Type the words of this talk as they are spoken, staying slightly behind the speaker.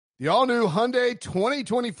The all-new Hyundai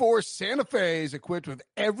 2024 Santa Fe is equipped with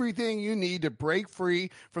everything you need to break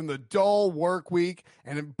free from the dull work week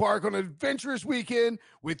and embark on an adventurous weekend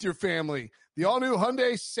with your family. The all-new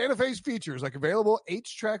Hyundai Santa Fe's features like available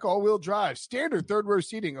H-Track all-wheel drive, standard third-row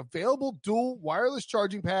seating, available dual wireless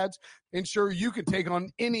charging pads, ensure you can take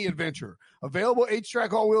on any adventure. Available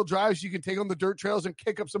H-Track all-wheel drives, you can take on the dirt trails and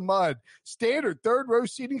kick up some mud. Standard third-row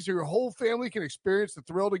seating so your whole family can experience the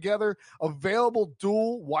thrill together. Available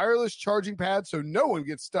dual wireless charging pads so no one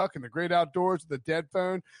gets stuck in the great outdoors with a dead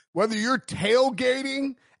phone. Whether you're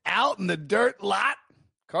tailgating out in the dirt lot,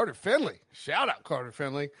 Carter Finley, shout out Carter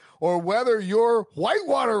Finley, or whether you're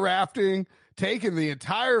whitewater rafting, taking the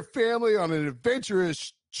entire family on an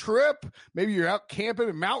adventurous trip, maybe you're out camping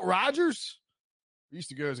at Mount Rogers. I used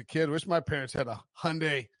to go as a kid. Wish my parents had a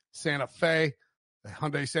Hyundai Santa Fe. The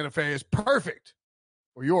Hyundai Santa Fe is perfect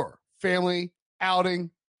for your family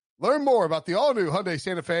outing. Learn more about the all-new Hyundai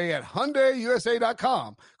Santa Fe at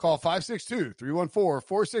HyundaiUSA.com. Call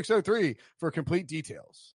 562-314-4603 for complete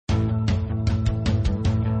details.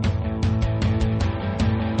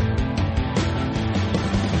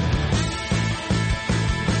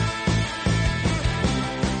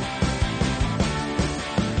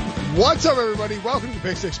 What's up, everybody? Welcome to the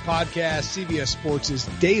Pick Six Podcast, CBS Sports'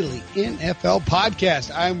 daily NFL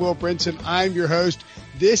podcast. I'm Will Brinson. I'm your host.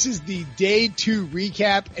 This is the Day 2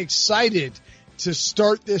 recap. Excited to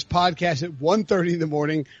start this podcast at 1:30 in the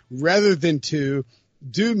morning rather than 2,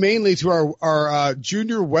 due mainly to our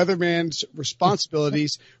junior weatherman's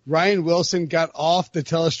responsibilities. Ryan Wilson got off the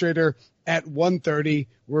telestrator at 1:30.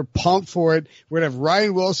 We're pumped for it. We're going to have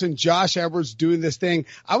Ryan Wilson, Josh Edwards doing this thing.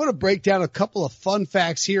 I want to break down a couple of fun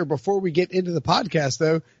facts here before we get into the podcast,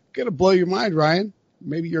 though. Going to blow your mind, Ryan.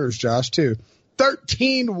 Maybe yours, Josh, too.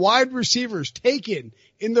 13 wide receivers taken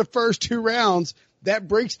in the first 2 rounds. That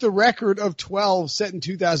breaks the record of 12 set in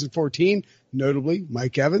 2014. Notably,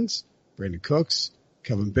 Mike Evans, Brandon Cooks,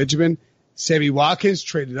 Kelvin Benjamin, Sammy Watkins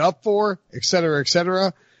traded up for, et cetera, et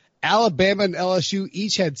cetera. Alabama and LSU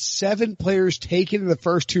each had 7 players taken in the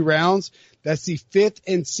first 2 rounds. That's the 5th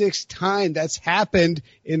and 6th time that's happened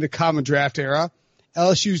in the common draft era.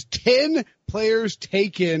 LSU's 10 players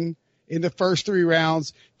taken in the first 3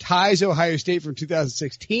 rounds ties Ohio State from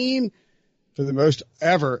 2016 for the most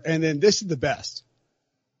ever. And then this is the best.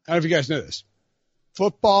 I don't know if you guys know this.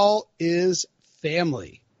 Football is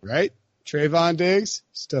family, right? Trayvon Diggs,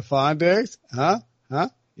 Stephon Diggs,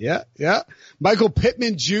 Yeah. Michael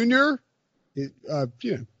Pittman Jr.,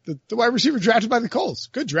 the wide receiver drafted by the Colts.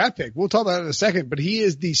 Good draft pick. We'll talk about it in a second, but he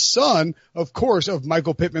is the son, of course, of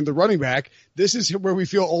Michael Pittman, the running back. This is where we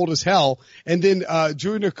feel old as hell. And then,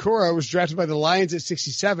 Drew Nakora was drafted by the Lions at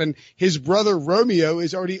 67. His brother Romeo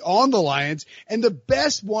is already on the Lions. And the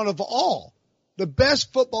best one of all, the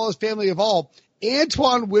best footballist family of all,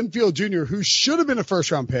 Antoine Winfield Jr., who should have been a first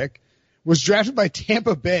round pick, was drafted by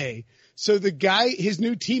Tampa Bay. So the guy, his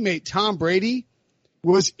new teammate, Tom Brady,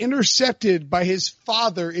 was intercepted by his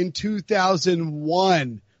father in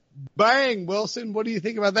 2001. Bang, Wilson. What do you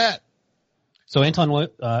think about that? So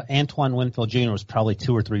Antoine Winfield Jr. was probably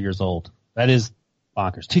 2 or 3 years old. That is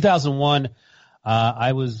bonkers. 2001,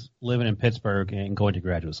 I was living in Pittsburgh and going to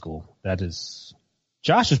graduate school.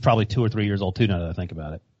 Josh is probably 2 or 3 years old too, now that I think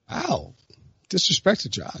about it. Wow. Disrespect to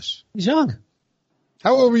Josh. He's young.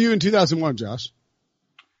 How old were you in 2001, Josh?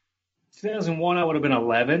 2001, I would have been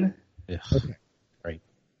 11. Yeah. Okay. Great.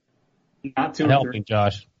 Not too helping,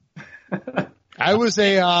 Josh. I was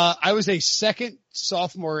a second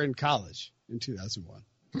sophomore in college in 2001.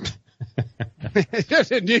 I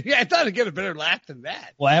thought I'd get a better laugh than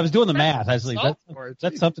that. Well, I was doing the math. I was like,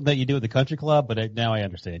 that's something that you do at the country club, but now I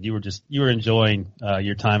understand. You were enjoying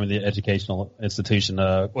your time in the educational institution,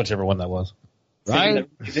 whichever one that was. Right.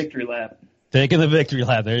 Victory lap. Taking the victory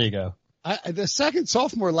lap. There you go. The second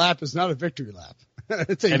sophomore lap is not a victory lap.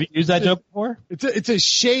 Have you used that joke before? It's a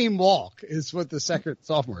shame walk is what the second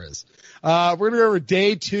sophomore is. We're going to go over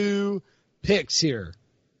Day 2 picks here.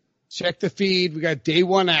 Check the feed. We got Day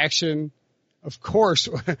 1 action. Of course.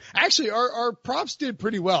 Actually, our props did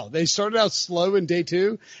pretty well. They started out slow in Day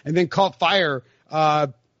 2 and then caught fire.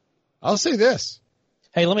 I'll say this.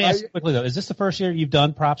 Hey, let me ask you quickly though. Is this the first year you've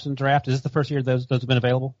done props and draft? Is this the first year those have been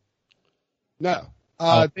available? No.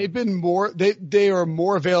 They've been more, they are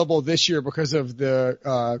more available this year because of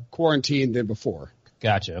the, quarantine than before.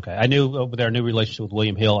 Gotcha. Okay. I knew with our new relationship with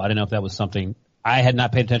William Hill, I didn't know if that was something I had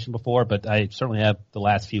not paid attention before, but I certainly have the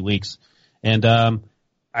last few weeks. And,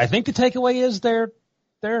 I think the takeaway is they're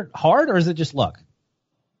hard, or is it just luck?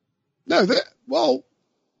 No,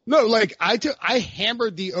 I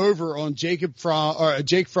hammered the over on Jake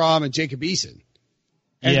Fromm and Jacob Eason.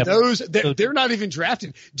 And they're not even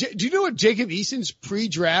drafted. Do you know what Jacob Eason's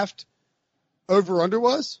pre-draft over-under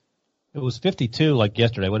was? It was 52 like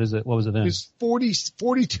yesterday. What is it? What was it then? It was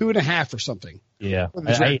 42 and a half or something. Yeah.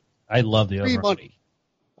 I love the over. Free money.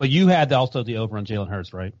 Well, you had also the over on Jalen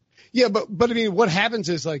Hurts, right? Yeah, but I mean, what happens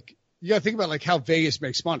is like, you got to think about like how Vegas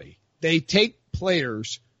makes money. They take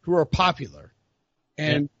players who are popular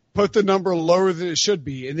and put the number lower than it should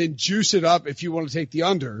be and then juice it up if you want to take the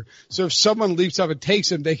under. So if someone leaps up and takes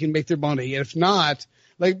them, they can make their money. And if not,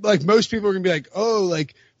 like most people are going to be like, oh,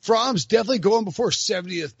 like Fromm's definitely going before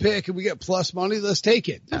 70th pick and we get plus money. Let's take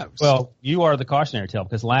it. No. Well, you are the cautionary tale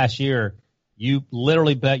because last year you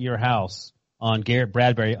literally bet your house on Garrett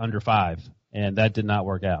Bradbury under 5 and that did not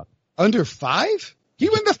work out. Under 5? He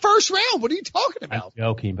went the first round. What are you talking about? I'm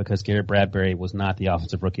joking because Garrett Bradbury was not the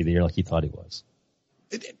offensive rookie of the year like he thought he was.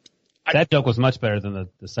 That joke was much better than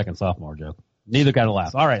the second sophomore joke. Neither got a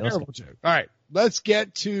laugh. All right, let's go. Joke. All right, let's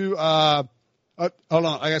get to hold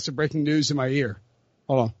on. I got some breaking news in my ear.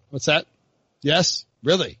 Hold on. What's that? Yes?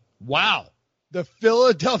 Really? Wow. The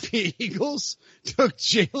Philadelphia Eagles took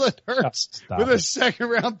Jalen Hurts with a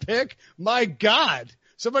second-round pick? My God.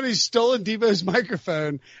 Somebody's stolen Debo's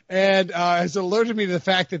microphone and has alerted me to the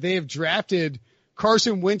fact that they have drafted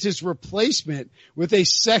Carson Wentz's replacement with a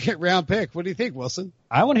second-round pick. What do you think, Wilson?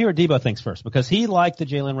 I want to hear what Debo thinks first because he liked the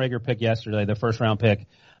Jalen Reagor pick yesterday, the first-round pick,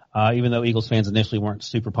 even though Eagles fans initially weren't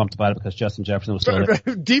super pumped about it because Justin Jefferson was still there.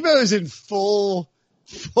 Debo is in full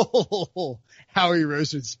Howie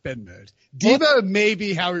Roseman spin mode. Debo may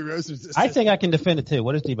be Howie Roseman's assistant. I think I can defend it too.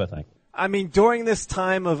 What does Debo think? I mean, during this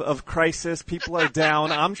time of crisis, people are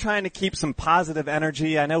down. I'm trying to keep some positive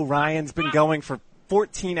energy. I know Ryan's been going for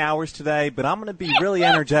 14 hours today, but I'm going to be really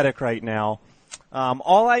energetic right now.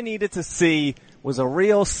 All I needed to see was a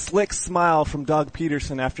real slick smile from Doug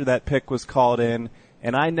Peterson after that pick was called in,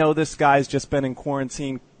 and I know this guy's just been in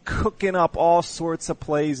quarantine cooking up all sorts of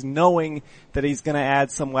plays, knowing that he's going to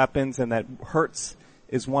add some weapons and that Hurts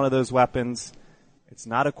is one of those weapons. It's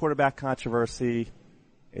not a quarterback controversy.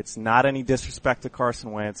 It's not any disrespect to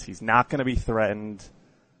Carson Wentz. He's not going to be threatened.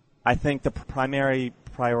 I think the primary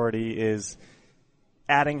priority is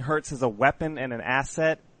adding Hurts as a weapon and an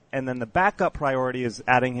asset, and then the backup priority is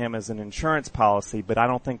adding him as an insurance policy, but I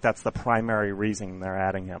don't think that's the primary reason they're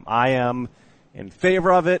adding him. I am in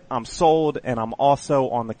favor of it. I'm sold, and I'm also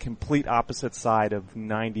on the complete opposite side of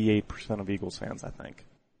 98% of Eagles fans, I think.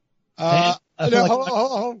 Hold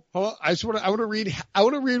on. I want to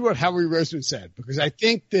read what Howie Roseman said because I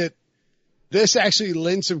think that this actually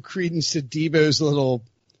lends some credence to Debo's little,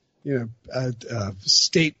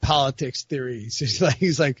 state politics theories.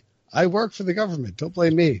 He's like, I work for the government. Don't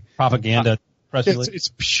blame me. Propaganda.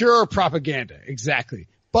 It's pure propaganda. Exactly.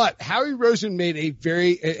 But Howie Roseman made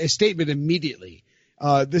a statement immediately.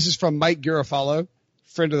 This is from Mike Garafolo,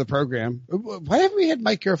 friend of the program. Why haven't we had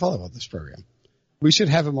Mike Garafolo on this program? We should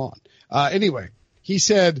have him on. Anyway, he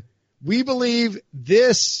said, we believe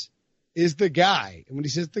this is the guy. And when he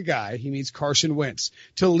says the guy, he means Carson Wentz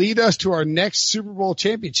to lead us to our next Super Bowl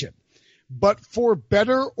championship. But for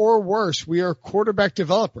better or worse, we are quarterback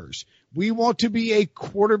developers. We want to be a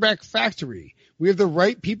quarterback factory. We have the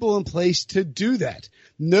right people in place to do that.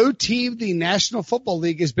 No team in the National Football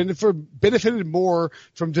League has benefited more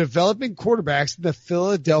from developing quarterbacks than the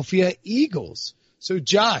Philadelphia Eagles. So,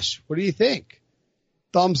 Josh, what do you think?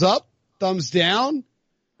 Thumbs up, thumbs down,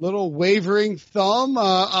 little wavering thumb,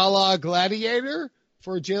 a la Gladiator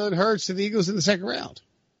for Jalen Hurts to the Eagles in the second round.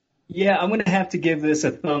 Yeah, I'm going to have to give this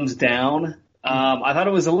a thumbs down. I thought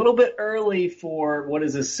it was a little bit early for what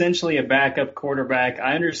is essentially a backup quarterback.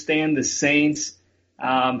 I understand the Saints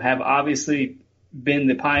have obviously been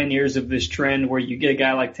the pioneers of this trend where you get a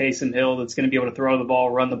guy like Taysom Hill that's going to be able to throw the ball,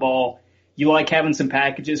 run the ball. You like having some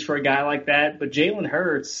packages for a guy like that, but Jalen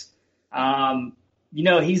Hurts,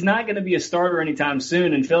 he's not going to be a starter anytime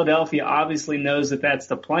soon, and Philadelphia obviously knows that that's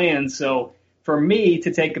the plan. So for me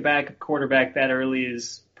to take a backup quarterback that early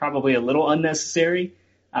is probably a little unnecessary.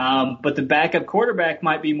 But the backup quarterback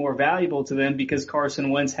might be more valuable to them because Carson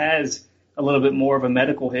Wentz has a little bit more of a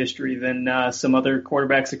medical history than some other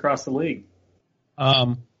quarterbacks across the league.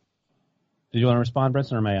 Did you want to respond,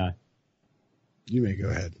 Brinson, or may I? You may go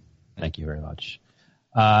ahead. Thank you very much.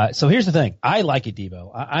 So here's the thing. I like it,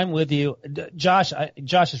 Debo. I'm with you. Josh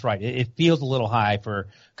is right. It feels a little high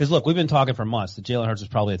because look, we've been talking for months that Jalen Hurts is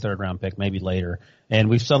probably a third round pick, maybe later. And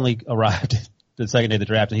we've suddenly arrived at the second day of the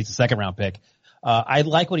draft and he's a second round pick. I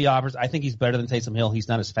like what he offers. I think he's better than Taysom Hill. He's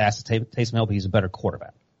not as fast as Taysom Hill, but he's a better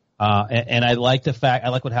quarterback. And I like I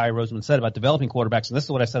like what Howie Roseman said about developing quarterbacks. And this is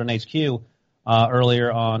what I said on HQ,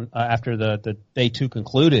 earlier on, after the day two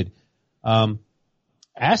concluded.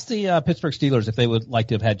 Ask the Pittsburgh Steelers if they would like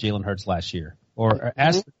to have had Jalen Hurts last year, or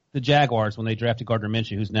ask the Jaguars when they drafted Gardner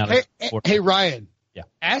Minshew, who's now. Hey, Ryan. Yeah.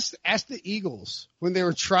 Ask the Eagles when they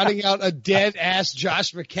were trotting out a dead ass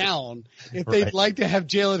Josh McCown if they'd like to have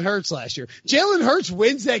Jalen Hurts last year. Jalen Hurts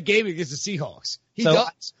wins that game against the Seahawks. He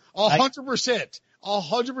does 100%.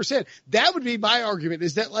 100%. That would be my argument.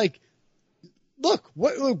 Is that look,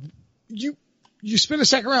 you spent a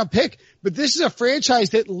second round pick, but this is a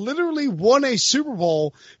franchise that literally won a Super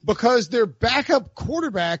Bowl because their backup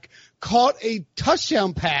quarterback caught a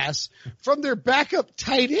touchdown pass from their backup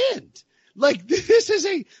tight end.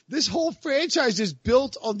 This whole franchise is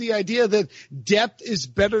built on the idea that depth is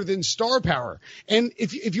better than star power. And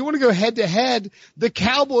if you want to go head to head, the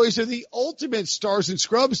Cowboys are the ultimate stars and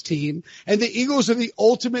scrubs team and the Eagles are the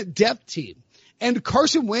ultimate depth team. And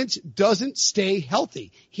Carson Wentz doesn't stay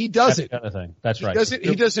healthy. He doesn't. That's the other thing. That's right.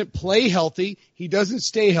 He doesn't play healthy. He doesn't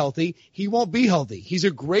stay healthy. He won't be healthy. He's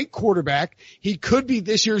a great quarterback. He could be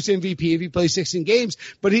this year's MVP if he plays 16 games,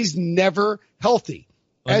 but he's never healthy.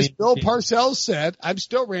 As Bill Parcells said, I'm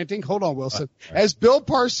still ranting. Hold on, Wilson. As Bill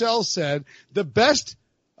Parcells said, the best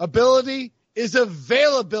ability is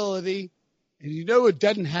availability. And you know who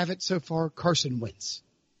doesn't have it so far? Carson Wentz.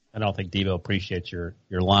 I don't think Devo appreciates your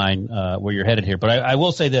line where you're headed here. But I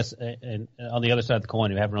will say this, and on the other side of the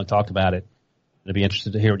coin, we haven't really talked about it. I'd be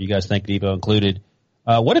interested to hear what you guys think, Devo included.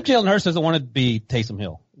 What if Jalen Hurts doesn't want to be Taysom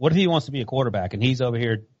Hill? What if he wants to be a quarterback and he's over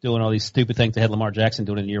here doing all these stupid things that had Lamar Jackson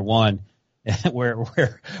doing in year one? where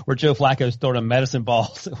Joe Flacco's throwing him medicine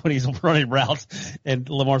balls when he's running routes, and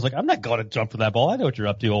Lamar's like, I'm not going to jump for that ball. I know what you're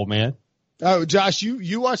up to, old man. Oh, Josh,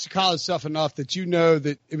 you watch the college stuff enough that you know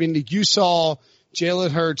that, you saw Jalen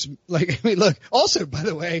Hurts, look, also, by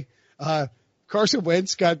the way, Carson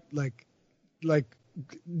Wentz got like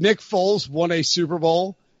Nick Foles won a Super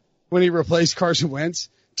Bowl when he replaced Carson Wentz.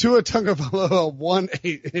 Tua Tagovailoa won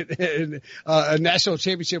a national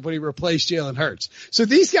championship when he replaced Jalen Hurts. So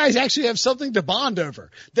these guys actually have something to bond over.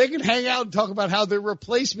 They can hang out and talk about how their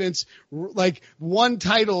replacements won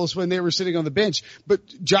titles when they were sitting on the bench. But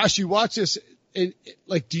Josh, you watch this, and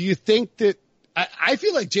do you think that I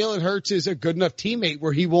feel like Jalen Hurts is a good enough teammate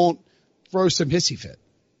where he won't throw some hissy fit?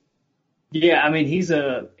 Yeah, he's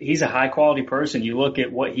a high quality person. You look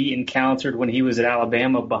at what he encountered when he was at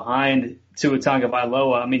Alabama behind Tua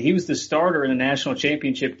Tagovailoa. He was the starter in the national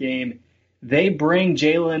championship game. They bring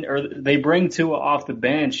Tua off the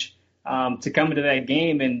bench to come into that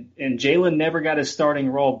game, and Jalen never got his starting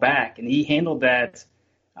role back, and he handled that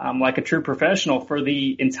like a true professional for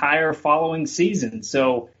the entire following season.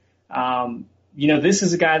 So, this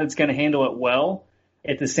is a guy that's going to handle it well.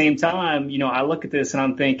 At the same time, I look at this and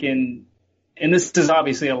I'm thinking, and this is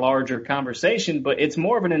obviously a larger conversation, but it's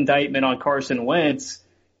more of an indictment on Carson Wentz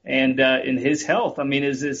and in his health.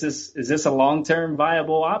 Is this a long-term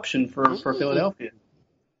viable option for Philadelphia?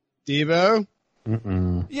 Devo?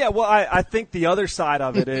 Mm-mm. Yeah, well, I think the other side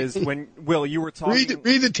of it is when, Will, you were talking.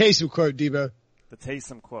 Read the Taysom quote, Devo. The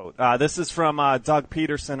Taysom quote. This is from Doug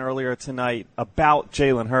Peterson earlier tonight about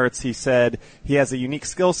Jalen Hurts. He said he has a unique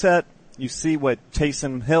skill set. You see what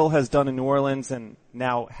Taysom Hill has done in New Orleans and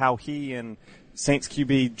now how he and Saints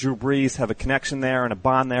QB Drew Brees have a connection there and a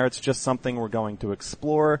bond there. It's just something we're going to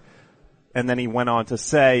explore. And then he went on to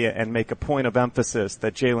say and make a point of emphasis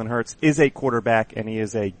that Jalen Hurts is a quarterback and he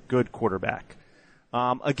is a good quarterback.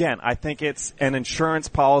 Again, I think it's an insurance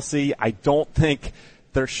policy. I don't think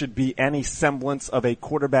there should be any semblance of a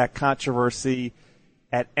quarterback controversy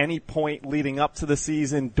at any point leading up to the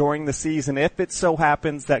season, during the season. If it so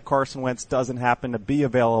happens that Carson Wentz doesn't happen to be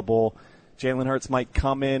available, Jalen Hurts might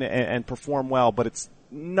come in and perform well, but it's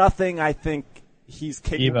nothing I think he's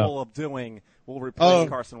capable of doing will replace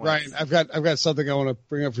Carson Wentz. Right. I've got something I want to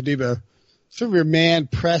bring up for Debo. From your man,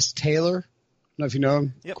 Press Taylor. I don't know if you know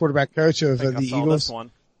him, quarterback coach of the Eagles.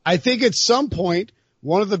 I think at some point,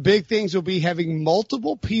 one of the big things will be having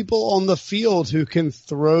multiple people on the field who can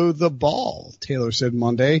throw the ball, Taylor said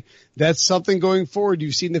Monday. That's something going forward.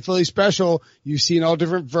 You've seen the Philly special. You've seen all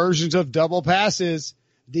different versions of double passes.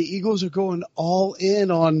 The Eagles are going all in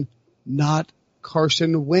on not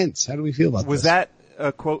Carson Wentz. How do we feel about this? Was that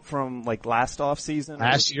a quote from last offseason?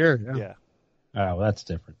 Last year, yeah. Oh, well, that's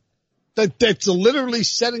different. That's literally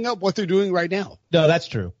setting up what they're doing right now. No, that's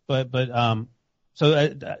true.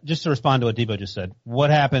 So just to respond to what Debo just said, what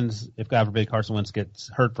happens if, God forbid, Carson Wentz gets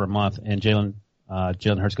hurt for a month and Jalen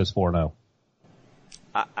Hurts goes 4-0?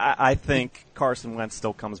 I think Carson Wentz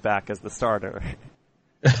still comes back as the starter.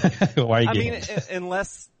 Why are you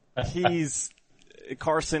unless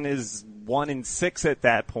Carson is 1-6 at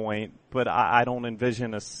that point, but I don't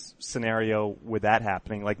envision a scenario with that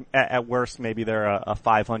happening. At worst, maybe they're a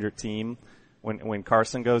 500 team when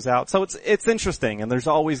Carson goes out. So it's interesting, and there's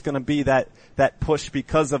always going to be that push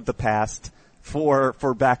because of the past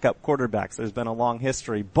for backup quarterbacks. There's been a long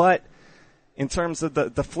history, but in terms of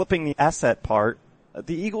the flipping the asset part,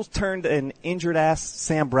 the Eagles turned an injured ass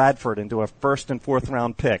Sam Bradford into a first and fourth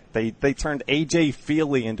round pick. They turned AJ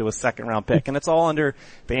Feely into a second round pick, and it's all under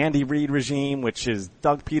the Andy Reid regime, which is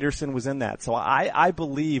Doug Peterson was in that. So I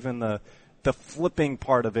believe in the flipping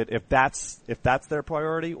part of it, if that's their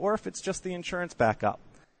priority, or if it's just the insurance backup.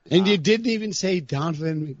 And you didn't even say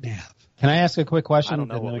Donovan McNabb. Can I ask a quick question? I don't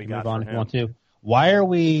know what we got move on for if you want to. Why are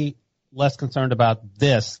we less concerned about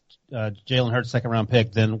this Jalen Hurts second round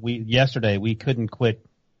pick than yesterday we couldn't quit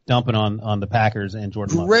dumping on the Packers and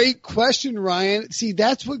Jordan Love? Great question, Ryan. See,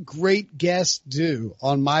 that's what great guests do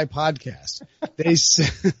on my podcast. They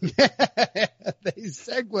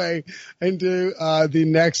segue into the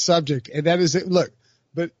next subject, and that is it. Look,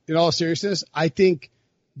 but in all seriousness, I think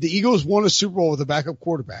the Eagles won a Super Bowl with a backup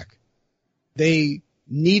quarterback. They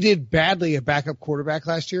needed badly a backup quarterback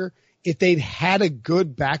last year. If they'd had a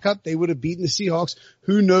good backup, they would have beaten the Seahawks.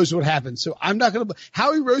 Who knows what happened? So I'm not going to –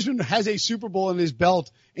 Howie Roseman has a Super Bowl in his belt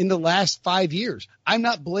in the last 5 years. I'm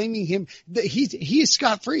not blaming him. He is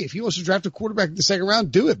scot-free. If he wants to draft a quarterback in the second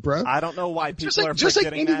round, do it, bro. I don't know why people are just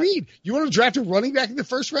like Andy Reid. You want to draft a running back in the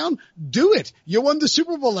first round? Do it. You won the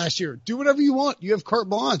Super Bowl last year. Do whatever you want. You have carte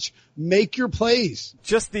blanche. Make your plays.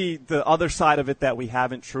 Just the other side of it that we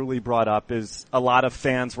haven't truly brought up is a lot of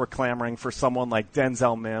fans were clamoring for someone like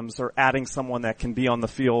Denzel Mims or adding someone that can be on the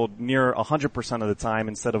field near 100% of the time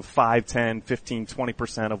instead of 5, 10, 15,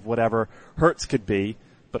 20% of whatever Hurts could be.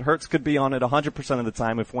 But Hurts could be on it 100% of the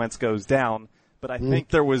time if Wentz goes down. But I think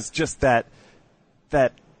there was just that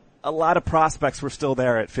a lot of prospects were still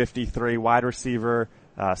there at 53, wide receiver,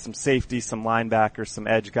 some safety, some linebackers, some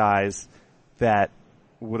edge guys that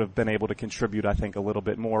would have been able to contribute, I think, a little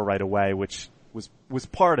bit more right away, which was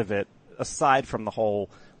part of it, aside from the whole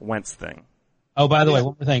Wentz thing. Oh, by the way,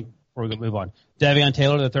 one more thing before we move on. Davion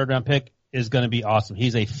Taylor, the third round pick, is going to be awesome.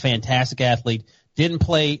 He's a fantastic athlete. Didn't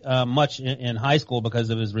play much in high school because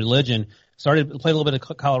of his religion. Played a little bit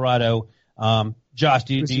of Colorado. Josh,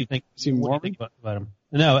 do you think about him?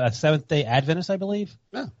 No, a Seventh-day Adventist, I believe.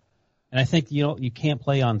 Yeah. And I think you can't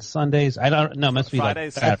play on Sundays. I don't know. Must be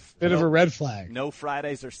Fridays. Like a bit of a red flag. No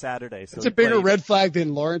Fridays or Saturdays. So it's a bigger red flag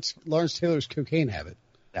than Lawrence Taylor's cocaine habit.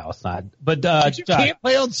 No, it's not. But you can't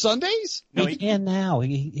play on Sundays? No, he can now.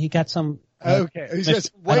 He got some. Okay, he's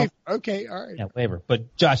just waiver. Okay, all right. Yeah, waiver.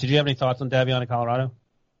 But Josh, did you have any thoughts on Davion in Colorado?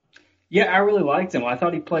 Yeah, I really liked him. I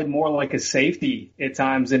thought he played more like a safety at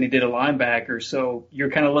times than he did a linebacker. So you're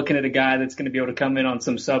kind of looking at a guy that's going to be able to come in on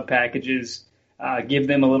some sub packages, give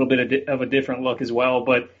them a little bit of a different look as well.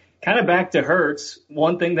 But kind of back to Hurts,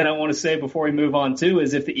 one thing that I want to say before we move on too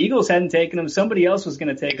is if the Eagles hadn't taken him, somebody else was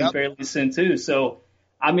going to take him fairly soon too. So,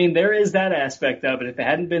 I mean, there is that aspect of it. If it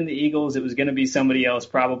hadn't been the Eagles, it was going to be somebody else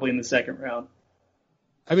probably in the second round.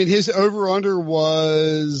 I mean, his over-under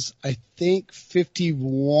was, I think,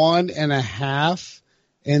 51.5,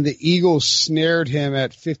 and the Eagles snared him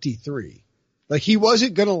at 53. Like, he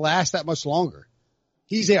wasn't going to last that much longer.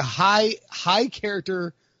 He's a high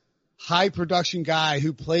character, high production guy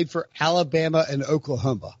who played for Alabama and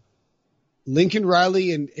Oklahoma. Lincoln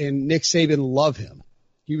Riley and Nick Saban love him.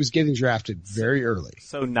 He was getting drafted very early.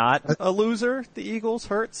 So not a loser, the Eagles,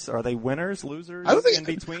 Hurts? Are they winners, losers, in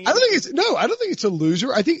between? I don't think it's a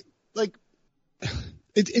loser. I think, like,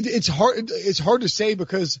 it's hard to say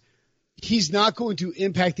because he's not going to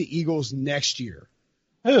impact the Eagles next year.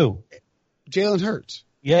 Who? Jalen Hurts.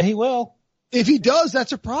 Yeah, he will. If he does,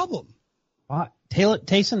 that's a problem.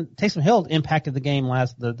 Taysom Hill impacted the game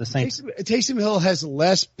the Saints. Taysom Hill has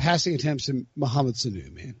less passing attempts than Mohamed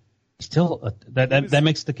Sanu, man. Still, that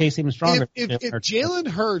makes the case even stronger. If Jalen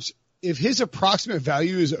Hurts, if his approximate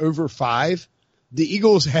value is over 5, the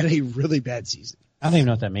Eagles had a really bad season. I don't even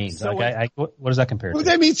know what that means. So what does that compare to?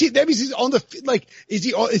 That means he's on the, like,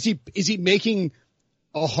 is he making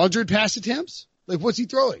 100 pass attempts? Like, what's he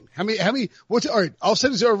throwing? All right, I'll set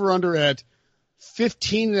his over under at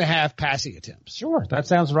 15.5 passing attempts. Sure. That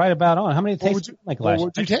sounds right about on. How many takes did you make last year?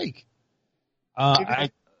 What would you take?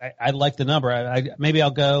 I like the number. Maybe I'll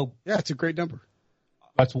go. Yeah, it's a great number.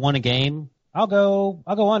 That's one a game. I'll go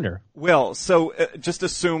under. Well, so just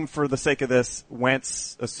assume for the sake of this,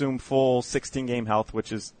 Wentz assume full 16-game health,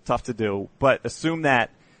 which is tough to do, but assume that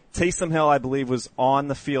Taysom Hill, I believe, was on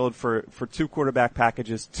the field for 2 quarterback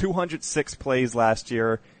packages, 206 plays last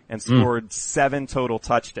year, and scored 7 total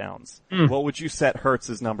touchdowns. What would you set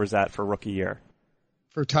Hurts' numbers at for rookie year?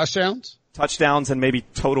 For touchdowns? Touchdowns and maybe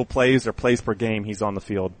total plays or plays per game he's on the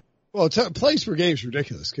field. Well, plays per game is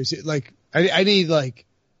ridiculous because, like, I need, like,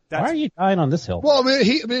 Why are you dying on this hill? Well, I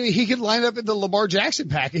mean, he could line up in the Lamar Jackson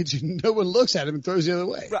package and no one looks at him and throws the other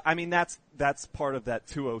way. I mean, that's part of that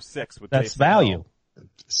 206 with That's Taysom value. Hill.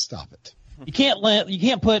 Stop it. You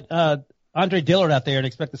can't put Andre Dillard out there and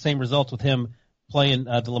expect the same results with him playing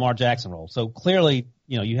the Lamar Jackson role. So clearly,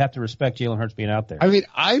 you have to respect Jalen Hurts being out there. I mean,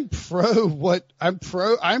 I'm pro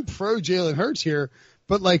Jalen Hurts here,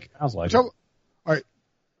 but Sounds like all right.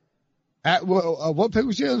 What pick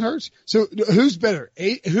was Jalen Hurts? So who's better?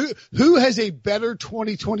 Who has a better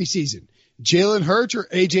 2020 season? Jalen Hurts or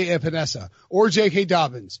AJ Epinesa or J.K.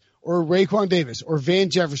 Dobbins or Raekwon Davis or Van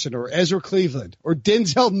Jefferson or Ezra Cleveland or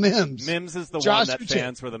Denzel Mims? Mims is the Josh one that Uche.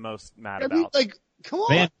 fans were the most mad I mean, about. come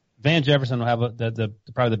on. Van Jefferson will have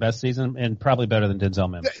probably the best season and probably better than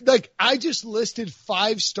Denzel Mims. I just listed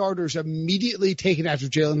 5 starters immediately taken after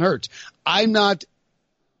Jalen Hurts. I'm not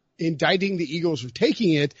indicting the Eagles for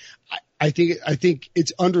taking it. I think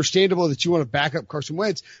it's understandable that you want to back up Carson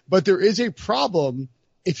Wentz, but there is a problem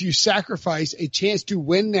if you sacrifice a chance to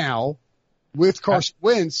win now with Carson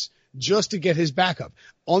Wentz just to get his backup.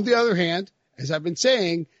 On the other hand, as I've been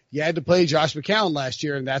saying, you had to play Josh McCown last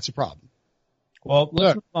year, and that's a problem. Well,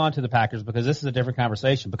 let's move on to the Packers because this is a different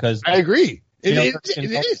conversation. Because I agree, it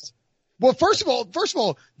is. Well, first of all,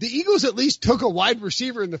 the Eagles at least took a wide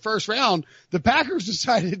receiver in the first round. The Packers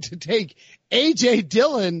decided to take A.J.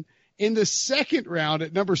 Dillon in the second round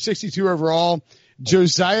at number 62 overall,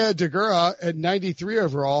 Josiah Deguara at 93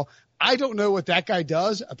 overall. I don't know what that guy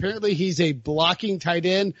does. Apparently he's a blocking tight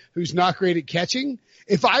end who's not great at catching.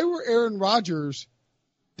 If I were Aaron Rodgers,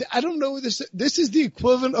 I don't know this is the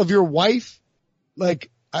equivalent of your wife. I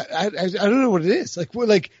don't know what it is.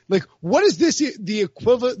 What is this the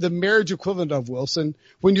equivalent, the marriage equivalent of, Wilson,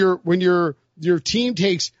 when your team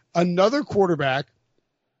takes another quarterback,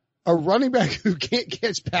 a running back who can't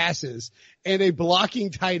catch passes, and a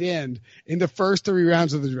blocking tight end in the first 3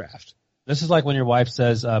 rounds of the draft? This is like when your wife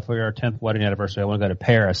says, for your 10th wedding anniversary, I want to go to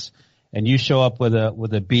Paris, and you show up with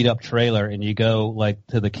a beat up trailer and you go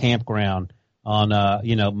to the campground on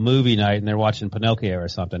movie night and they're watching Pinocchio or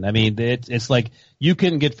something. I mean, it's like you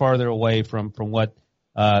couldn't get farther away from what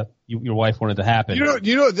your wife wanted to happen.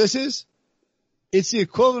 You know what this is? It's the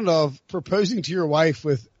equivalent of proposing to your wife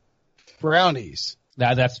with brownies.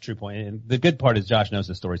 Now, that's a true point. And the good part is Josh knows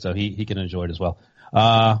the story, so he can enjoy it as well.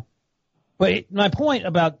 But my point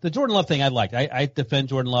about the Jordan Love thing, I defend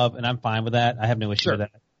Jordan Love, and I'm fine with that. I have no issue with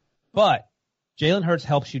that. But Jalen Hurts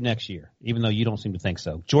helps you next year, even though you don't seem to think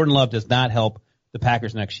so. Jordan Love does not help the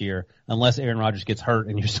Packers next year unless Aaron Rodgers gets hurt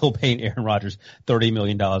and you're still paying Aaron Rodgers $30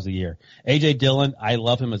 million a year. A.J. Dillon, I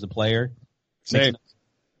love him as a player.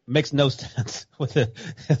 Makes no sense with a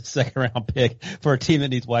second-round pick for a team that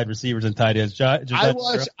needs wide receivers and tight ends.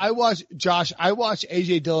 I watch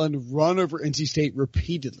A.J. Dillon run over NC State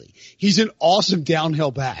repeatedly. He's an awesome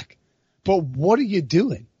downhill back. But what are you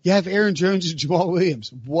doing? You have Aaron Jones and Jamal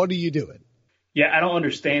Williams. What are you doing? Yeah, I don't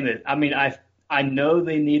understand it. I mean, I know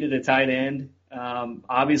they needed a tight end.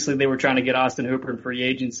 Obviously, they were trying to get Austin Hooper in free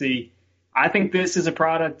agency. I think this is a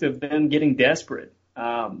product of them getting desperate.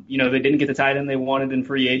 They didn't get the tight end they wanted in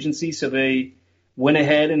free agency, so they went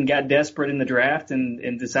ahead and got desperate in the draft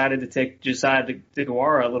and decided to take Josiah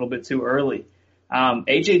Deguara a little bit too early.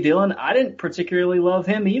 A.J. Dillon, I didn't particularly love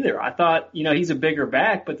him either. I thought, he's a bigger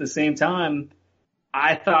back, but at the same time,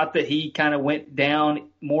 I thought that he kind of went down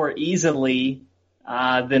more easily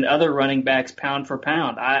than other running backs pound for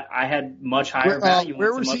pound. I had much higher value.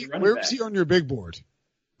 Where was he on your big board?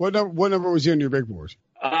 What number was he on your big board?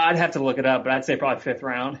 I'd have to look it up, but I'd say probably 5th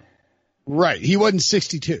round. Right. He wasn't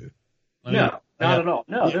 62. No, not at all.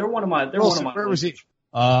 No, they're one of my. Where was he?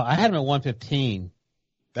 I had him at 115.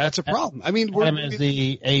 That's a problem. I mean, him as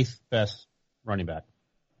the 8th best running back.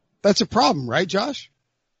 That's a problem, right, Josh?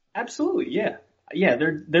 Absolutely. Yeah. Yeah.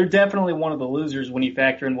 They're definitely one of the losers when you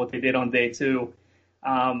factor in what they did on day 2.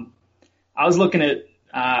 I was looking at,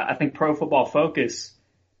 I think Pro Football Focus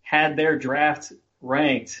had their draft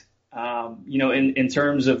ranked. In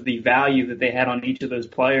terms of the value that they had on each of those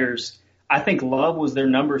players, I think Love was their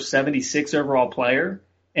number 76 overall player,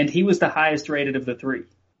 and he was the highest rated of the 3.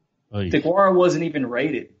 Deguara wasn't even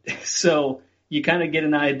rated. So you kind of get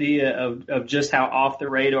an idea of just how off the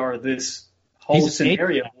radar this whole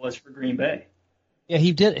scenario was for Green Bay. Yeah,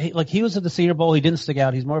 he did. He was at the Senior Bowl. He didn't stick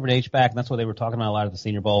out. He's more of an H-back, and that's what they were talking about a lot at the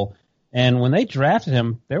Senior Bowl. And when they drafted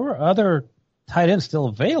him, there were other tight ends still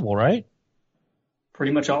available, right?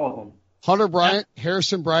 Pretty much all of them. Hunter Bryant,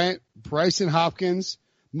 Harrison Bryant, Bryson Hopkins,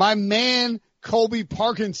 my man Colby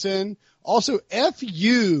Parkinson, also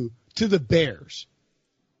FU to the Bears,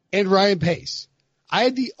 and Ryan Pace. I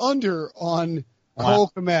had the under on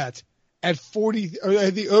Cole Kmet at 40,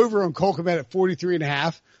 or the over on Cole Kmet at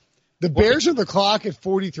 43.5. The Bears are the clock at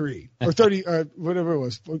 43 or 30 or whatever it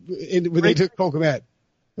was when they took Cole Kmet.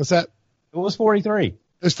 What's that? It was 43. It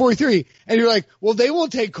was 43. And you're like, well, they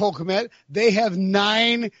won't take Cole Kmet. They have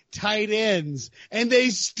 9 tight ends and they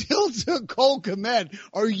still took Cole Kmet.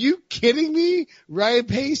 Are you kidding me? Ryan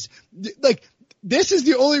Pace? Like, this is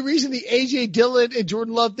the only reason the A.J. Dillon and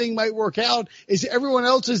Jordan Love thing might work out is everyone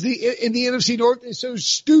else in the NFC North is so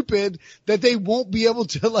stupid that they won't be able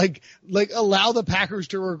to like allow the Packers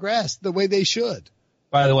to regress the way they should.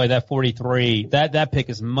 By the way, that 43, that pick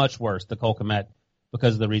is much worse, the Cole Kmet,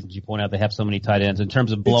 because of the reasons you point out. They have so many tight ends in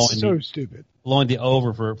terms of blowing the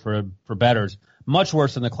over for bettors. Much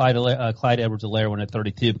worse than the Clyde Edwards-Helaire one at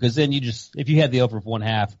 32, because then if you had the over for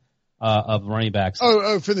 1/2, of running backs.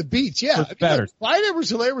 Oh, for the beats, yeah. Clyde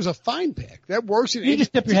Edwards-Helaire was a fine pick. That works. You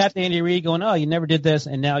just tip your hat to Andy Reid going, oh, you never did this,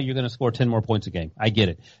 and now you're going to score 10 more points a game. I get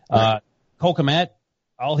it. Right. Cole Kmet,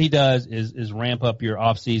 all he does is ramp up your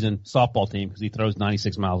off-season softball team because he throws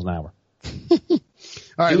 96 miles an hour.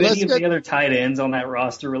 All right, do any of the other tight ends on that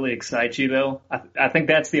roster really excite you, though? I think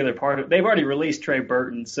that's the other part of it. They've already released Trey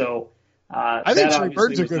Burton, so I think Trey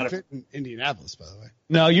Burton's a good fit in Indianapolis, by the way.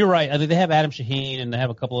 No, you're right. I think they have Adam Shaheen and they have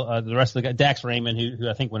a couple of the rest of the guys. Dax Raymond, who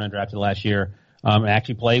I think went undrafted last year,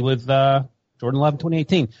 actually played with Jordan Love in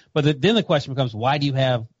 2018. But then the question becomes, why do you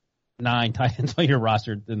have 9 tight ends on your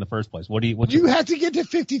roster in the first place? You have to get to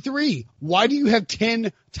 53. Why do you have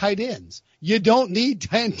 10 tight ends? You don't need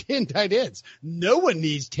 10 tight ends. No one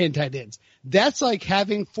needs 10 tight ends. That's like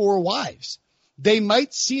having 4 wives. They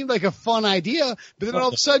might seem like a fun idea, but then all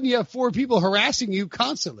of a sudden you have 4 people harassing you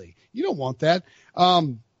constantly. You don't want that.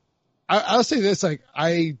 I'll say this, like,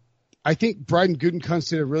 I think Bryden Gutekunst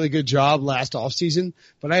did a really good job last offseason,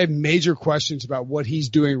 but I have major questions about what he's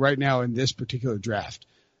doing right now in this particular draft.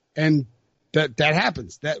 And that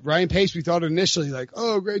happens. That Ryan Pace, we thought initially like,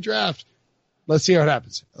 oh, great draft. Let's see how it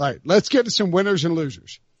happens. All right, let's get to some winners and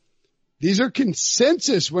losers. These are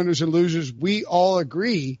consensus winners and losers. We all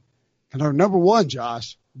agree. And our number 1,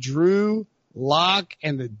 Josh, Drew Lock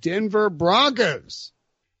and the Denver Broncos.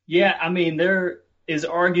 Yeah, I mean, there is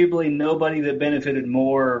arguably nobody that benefited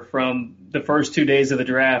more from the first 2 days of the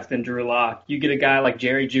draft than Drew Lock. You get a guy like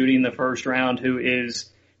Jerry Jeudy in the first round who is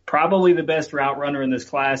probably the best route runner in this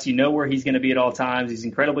class. You know where he's going to be at all times. He's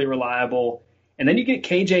incredibly reliable. And then you get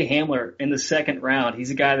KJ Hamler in the second round. He's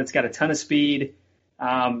a guy that's got a ton of speed.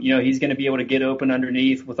 He's going to be able to get open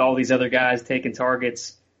underneath with all these other guys taking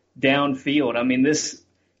targets downfield. I mean,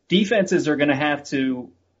 defenses are going to have to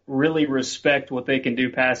really respect what they can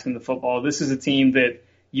do passing the football. This is a team that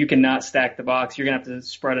you cannot stack the box. You're going to have to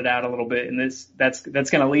spread it out a little bit, and that's going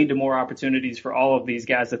to lead to more opportunities for all of these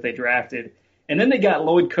guys that they drafted. And then they got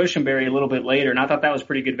Lloyd Cushenberry a little bit later, and I thought that was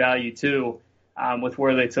pretty good value too with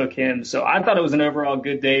where they took him. So I thought it was an overall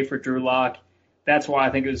good day for Drew Lock. That's why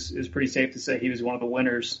I think it was pretty safe to say he was one of the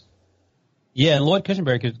winners. Yeah, and Lloyd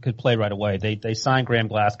Cushenberry could play right away. They signed Graham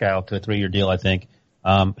Glasgow to a 3-year deal, I think.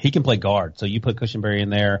 He can play guard, so you put Cushenberry in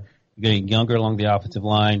there. You're getting younger along the offensive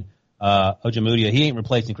line. Ojemudia, he ain't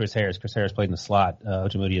replacing Chris Harris. Chris Harris played in the slot.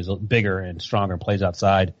 Ojemudia is bigger and stronger and plays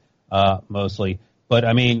outside mostly. But,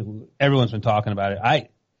 I mean, everyone's been talking about it.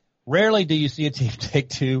 Rarely do you see a team take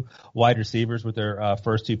 2 wide receivers with their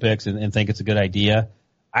first 2 picks and think it's a good idea.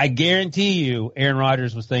 I guarantee you Aaron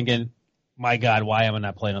Rodgers was thinking, my God, why am I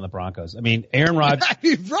not playing on the Broncos? I mean, Aaron Rodgers.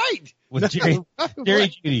 Right. With Jerry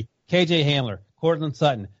Jeudy, KJ Hamler, Cortland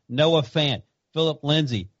Sutton, Noah Fant, Phillip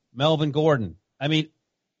Lindsay, Melvin Gordon. I mean,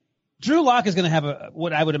 Drew Lock is going to have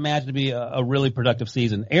what I would imagine to be a really productive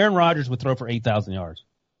season. Aaron Rodgers would throw for 8,000 yards.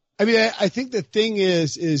 I mean, I think the thing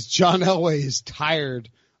is John Elway is tired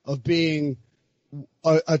of being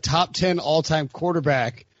a top 10 all-time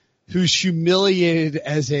quarterback who's humiliated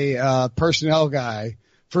as a personnel guy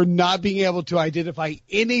for not being able to identify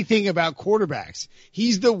anything about quarterbacks.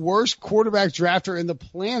 He's the worst quarterback drafter in the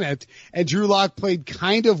planet, and Drew Lock played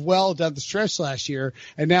kind of well down the stretch last year,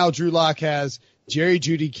 and now Drew Lock has Jerry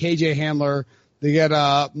Jeudy, KJ Hamler. They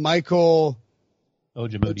got Michael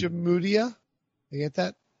Ojemudia. You get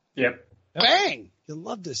that? Yep. Bang! You'll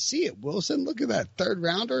love to see it, Wilson. Look at that 3rd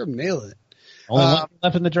rounder. I'm nailing it. Only one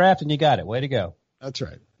left in the draft, and you got it. Way to go. That's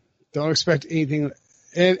right. Don't expect anything.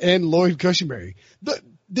 And Lloyd Cushenberry. But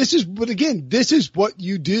this is what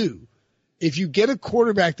you do. If you get a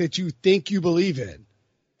quarterback that you think you believe in,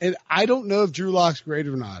 and I don't know if Drew Lock's great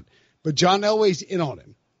or not, but John Elway's in on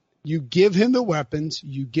him. You give him the weapons,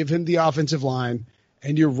 you give him the offensive line,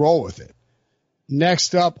 and you roll with it.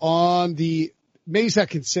 Next up on maybe it's not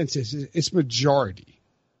consensus, it's majority.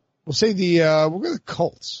 We'll say we'll go to the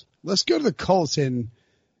Colts. Let's go to the Colts and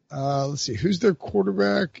let's see, who's their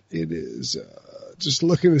quarterback? It is just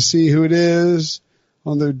looking to see who it is.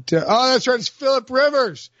 on their that's right. It's Phillip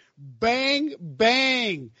Rivers. Bang,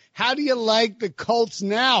 bang. How do you like the Colts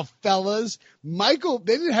now, fellas? They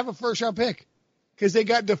didn't have a first-round pick because they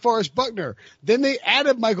got DeForest Buckner. Then they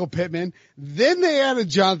added Michael Pittman. Then they added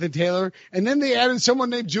Jonathan Taylor. And then they added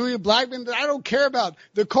someone named Julian Blackmon that I don't care about.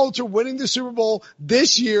 The Colts are winning the Super Bowl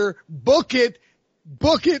this year. Book it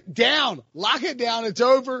down. Lock it down. It's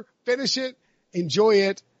over. Finish it. Enjoy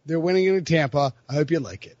it. They're winning it in Tampa. I hope you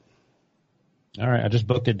like it. All right. I just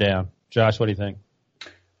booked it down. Josh, what do you think?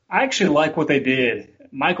 I actually like what they did.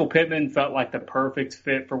 Michael Pittman felt like the perfect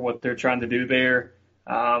fit for what they're trying to do there.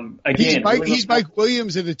 Again, he's Mike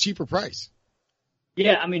Williams at a cheaper price.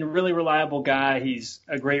 Yeah, I mean, really reliable guy. He's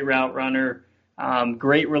a great route runner,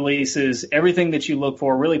 great releases, everything that you look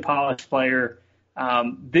for, really polished player.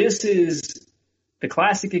 This is the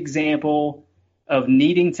classic example of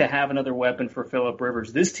needing to have another weapon for Phillip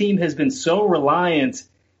Rivers. This team has been so reliant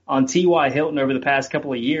on T.Y. Hilton over the past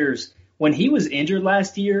couple of years. When he was injured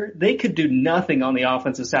last year, they could do nothing on the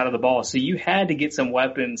offensive side of the ball. So you had to get some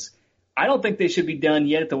weapons. I don't think they should be done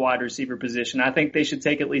yet at the wide receiver position. I think they should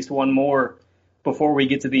take at least one more before we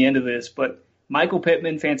get to the end of this. But Michael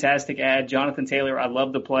Pittman, fantastic ad. Jonathan Taylor, I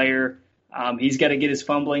love the player. He's got to get his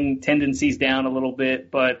fumbling tendencies down a little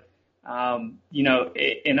bit. But, and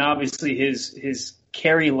obviously his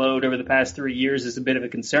carry load over the past 3 years is a bit of a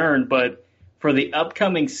concern. But for the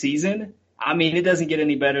upcoming season, I mean, it doesn't get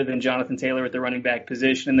any better than Jonathan Taylor at the running back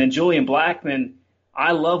position. And then Julian Blackmon,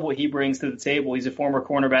 I love what he brings to the table. He's a former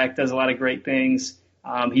cornerback, does a lot of great things.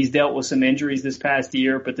 He's dealt with some injuries this past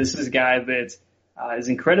year, but this is a guy that is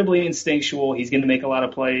incredibly instinctual. He's going to make a lot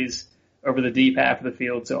of plays over the deep half of the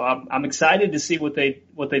field. So I'm excited to see what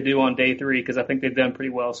they do on day 3 because I think they've done pretty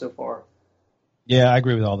well so far. Yeah, I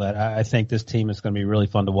agree with all that. I think this team is going to be really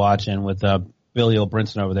fun to watch. And with Billy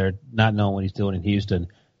O'Brinson over there not knowing what he's doing in Houston,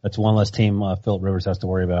 that's one less team Phillip Rivers has to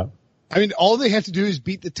worry about. I mean, all they have to do is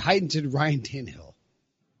beat the Titans and Ryan Tannehill.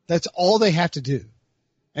 That's all they have to do.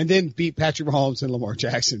 And then beat Patrick Mahomes and Lamar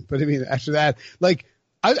Jackson. But I mean, after that,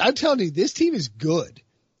 I'm telling you, this team is good.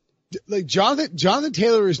 Like Jonathan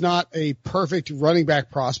Taylor is not a perfect running back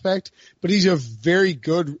prospect, but he's a very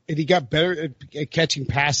good, and he got better at catching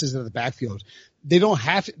passes in the backfield. He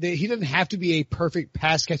doesn't have to be a perfect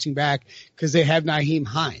pass catching back because they have Nyheim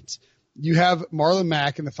Hines. You have Marlon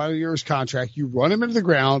Mack in the final year of his contract. You run him into the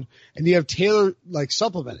ground, and you have Taylor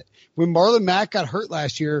supplement it. When Marlon Mack got hurt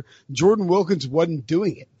last year, Jordan Wilkins wasn't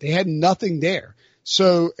doing it. They had nothing there.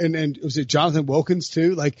 So, and was it Jonathan Wilkins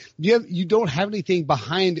too? You don't have anything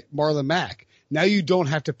behind Marlon Mack. Now you don't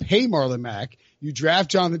have to pay Marlon Mack. You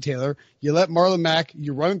draft Jonathan Taylor. You let Marlon Mack,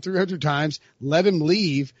 you run him 300 times, let him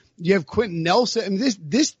leave. You have Quentin Nelson. I mean,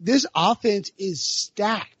 this offense is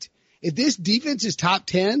stacked. If this defense is top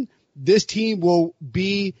 10, this team will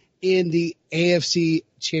be in the AFC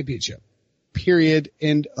Championship. Period.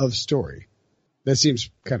 End of story. That seems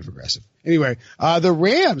kind of aggressive. Anyway, the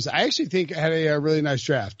Rams, I actually think had a really nice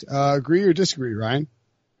draft. Agree or disagree, Ryan?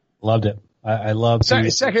 Loved it. I loved second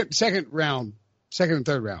and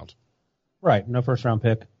third round. Right. No first round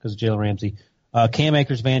pick because of Jalen Ramsey. Cam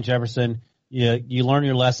Akers, Van Jefferson. You learn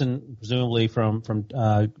your lesson presumably from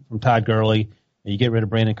Todd Gurley. And you get rid of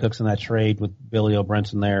Brandon Cooks in that trade with Billy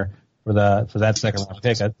O'Brinson there for that second round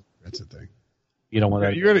pick. That's the thing. You don't want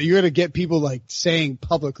that. You're gonna get people saying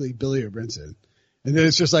publicly Billy O'Brinson. And then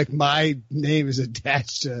it's just my name is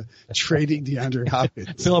attached to trading DeAndre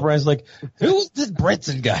Hopkins. Phillip Rivers who's this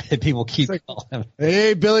Brinson guy that people keep calling him?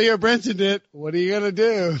 Hey, Billy O'Brinson did. What are you going to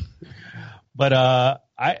do? But, I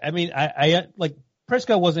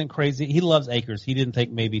Prescott wasn't crazy. He loves Akers. He didn't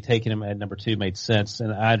think maybe taking him at number 2 made sense.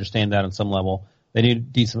 And I understand that on some level. They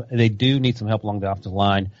do need some help along the offensive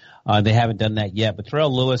line. They haven't done that yet. But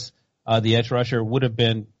Terrell Lewis, the edge rusher, would have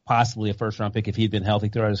been possibly a first round pick if he'd been healthy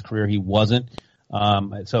throughout his career. He wasn't.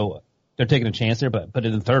 So they're taking a chance there, but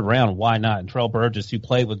in the third round, why not? And Terrell Burgess, who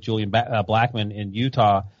played with Julian Blackmon in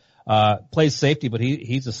Utah, plays safety, but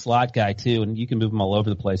he's a slot guy too, and you can move him all over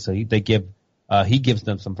the place. So he gives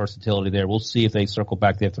them some versatility there. We'll see if they circle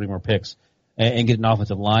back. They have 3 more picks and get an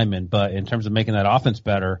offensive lineman. But in terms of making that offense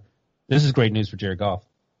better, this is great news for Jared Goff.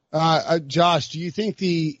 Josh, do you think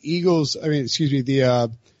the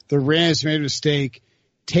Rams made a mistake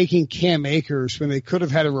taking Cam Akers when they could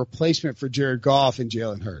have had a replacement for Jared Goff and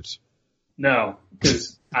Jalen Hurts? No,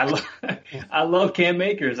 because I love Cam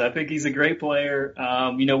Akers. I think he's a great player.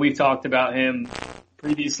 We've talked about him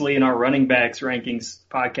previously in our running backs rankings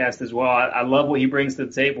podcast as well. I love what he brings to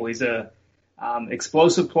the table. He's a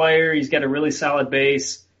explosive player. He's got a really solid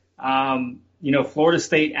base. Florida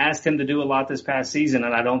State asked him to do a lot this past season,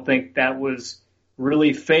 and I don't think that was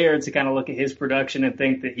really fair to kind of look at his production and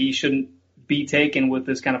think that he shouldn't be taken with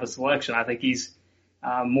this kind of a selection. I think he's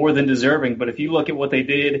more than deserving. But if you look at what they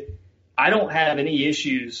did, I don't have any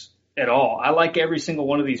issues at all. I like every single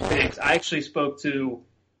one of these picks. I actually spoke to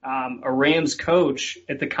a Rams coach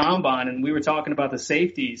at the Combine, and we were talking about the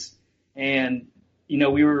safeties. And,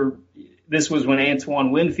 this was when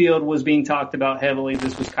Antoine Winfield was being talked about heavily.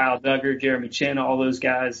 This was Kyle Duggar, Jeremy Chin, all those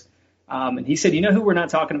guys. And he said, who we're not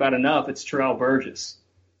talking about enough? It's Terrell Burgess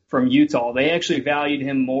from Utah. They actually valued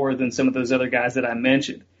him more than some of those other guys that I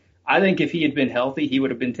mentioned. I think if he had been healthy, he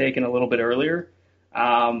would have been taken a little bit earlier.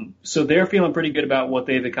 So they're feeling pretty good about what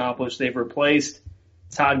they've accomplished. They've replaced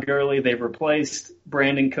Todd Gurley. They've replaced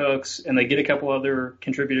Brandon Cooks, and they get a couple other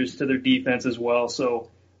contributors to their defense as well. So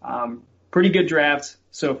pretty good draft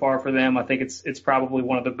so far for them. I think it's probably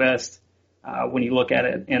one of the best when you look at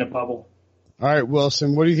it in a bubble. All right,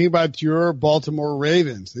 Wilson, what do you think about your Baltimore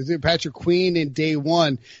Ravens? They took Patrick Queen in day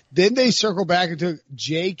one. Then they circled back and took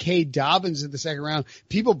J.K. Dobbins in the second round.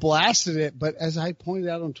 People blasted it, but as I pointed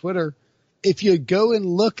out on Twitter, if you go and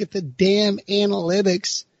look at the damn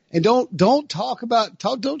analytics and don't talk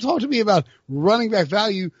to me about running back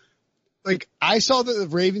value. Like, I saw that the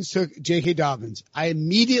Ravens took J.K. Dobbins. I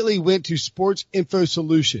immediately went to Sports Info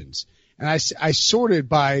Solutions, and I sorted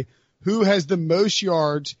by who has the most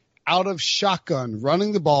yards out of shotgun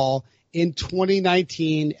running the ball in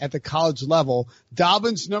 2019 at the college level.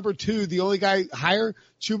 Dobbins, number 2, the only guy higher,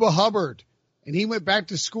 Chuba Hubbard. And he went back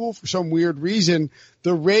to school for some weird reason.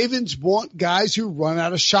 The Ravens want guys who run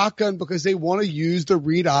out of shotgun because they want to use the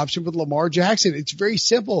read option with Lamar Jackson. It's very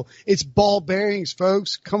simple. It's ball bearings,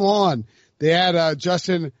 folks. Come on. They had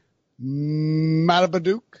Justin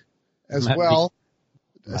Matabaduk as well.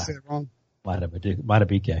 Did I say it wrong?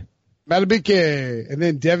 Matabike. And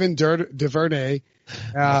then Devin DuVernay,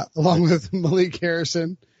 along with Malik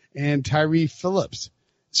Harrison and Tyree Phillips.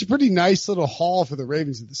 It's a pretty nice little haul for the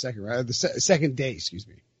Ravens at the second round, second day, excuse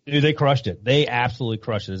me. Dude, they crushed it. They absolutely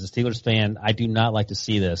crushed it. As a Steelers fan, I do not like to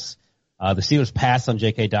see this. The Steelers passed on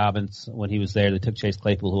J.K. Dobbins when he was there. They took Chase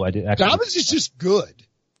Claypool, who I did actually. Dobbins is just good.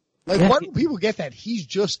 Like, why don't people get that? He's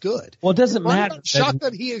just good. Well, it doesn't matter.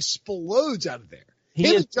 Shotgun, he explodes out of there.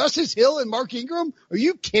 Justice Hill and Mark Ingram? Are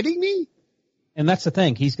you kidding me? And that's the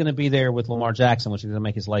thing. He's going to be there with Lamar Jackson, which is going to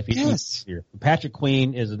make his life easier. Patrick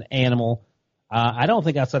Queen is an animal. I don't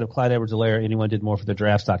think outside of Clyde Edwards-Helaire anyone did more for their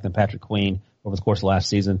draft stock than Patrick Queen over the course of last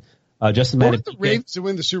season. Justin What are the Ravens to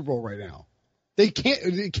win the Super Bowl right now? It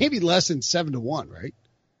can't be less than 7-1, right?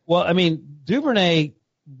 Well, I mean, Duvernay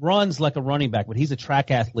runs like a running back, but he's a track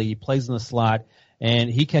athlete. He plays in the slot, and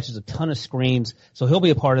he catches a ton of screens, so he'll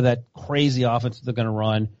be a part of that crazy offense they're going to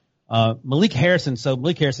run. Malik Harrison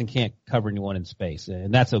can't cover anyone in space,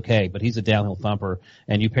 and that's okay, but he's a downhill thumper,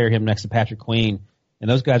 and you pair him next to Patrick Queen, and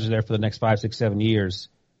those guys are there for the next 5, 6, 7 years.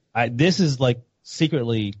 This is like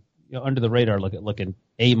secretly under the radar looking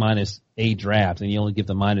A- draft, and you only give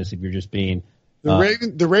the minus if you're just being the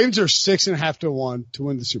Ravens are 6.5 to 1 to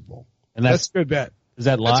win the Super Bowl, and that's a good bet. Is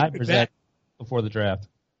that live or is that before the draft?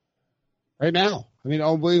 Right now, I mean,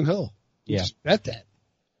 on William Hill. Yeah, just bet that.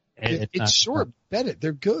 It's short. Bet it.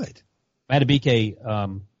 They're good. Matabike,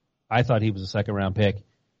 I thought he was a second-round pick,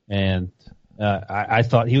 and I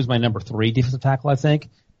thought he was my number 3 defensive tackle, I think.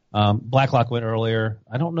 Blacklock went earlier.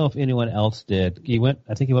 I don't know if anyone else did.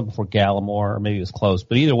 I think he went before Gallimore, or maybe it was close.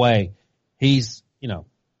 But either way, he's, I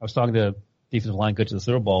was talking to a defensive line coach at the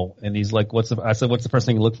Super Bowl, and he's like, I said, what's the first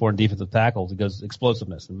thing you look for in defensive tackles? He goes,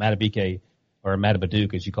 explosiveness. And Matabike, or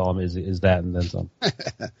Matabaduk, as you call him, is that and then some.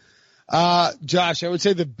 Josh, I would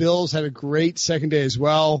say the Bills had a great second day as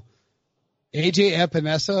well. AJ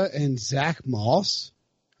Epinesa and Zach Moss.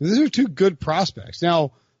 These are 2 good prospects.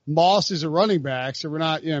 Now, Moss is a running back, so we're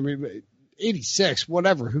not, 86,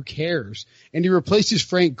 whatever, who cares? And you replaces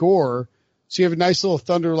Frank Gore, so you have a nice little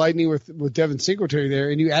thunder lightning with Devin Singletary there,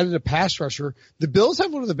 and you added a pass rusher. The Bills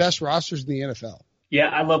have one of the best rosters in the NFL. Yeah,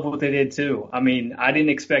 I love what they did too. I mean, I didn't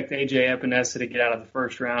expect AJ Epinesa to get out of the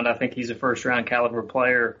first round. I think he's a first-round caliber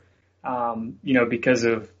player. Because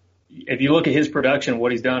of, if you look at his production,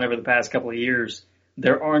 what he's done over the past couple of years,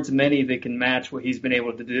 there aren't many that can match what he's been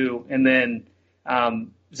able to do. And then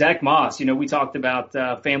Zach Moss, we talked about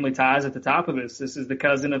family ties at the top of this. This is the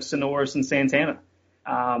cousin of Sonoris and Santana,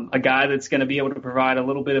 a guy that's going to be able to provide a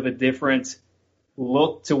little bit of a different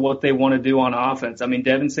look to what they want to do on offense. I mean,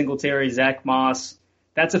 Devin Singletary, Zach Moss,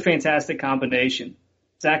 that's a fantastic combination.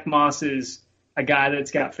 Zach Moss is a guy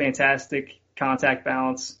that's got fantastic contact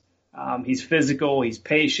balance. He's physical. He's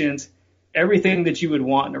patient. Everything that you would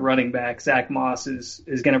want in a running back, Zach Moss is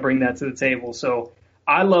going to bring that to the table. So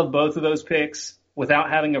I love both of those picks without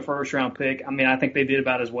having a first-round pick. I mean, I think they did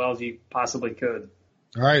about as well as you possibly could.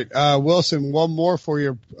 All right, Wilson, one more for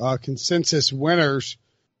your consensus winners.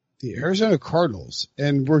 The Arizona Cardinals,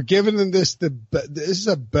 and we're giving them this is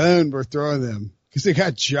a bone we're throwing them because they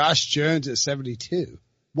got Josh Jones at 72.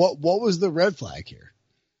 What was the red flag here?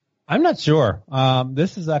 I'm not sure.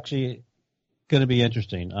 This is actually going to be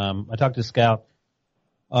interesting. I talked to Scout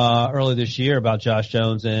earlier this year about Josh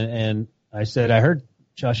Jones, and I said I heard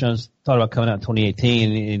Josh Jones thought about coming out in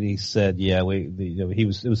 2018, and he said, yeah, it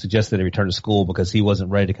was suggested he return to school because he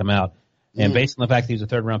wasn't ready to come out. And based on the fact that he was a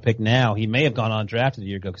third-round pick now, he may have gone undrafted a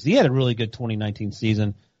year ago because he had a really good 2019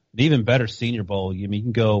 season, an even better Senior Bowl. I mean,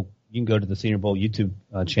 you can go to the Senior Bowl YouTube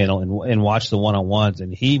channel and watch the one-on-ones,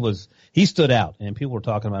 and he stood out, and people were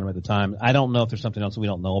talking about him at the time. I don't know if there's something else we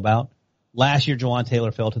don't know about. Last year, Jawan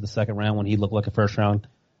Taylor fell to the second round when he looked like a first-round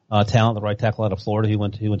talent, the right tackle out of Florida. He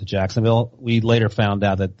went to Jacksonville. We later found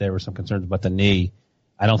out that there were some concerns about the knee.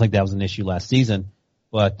 I don't think that was an issue last season,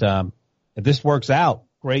 but if this works out,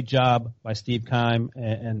 great job by Steve Keim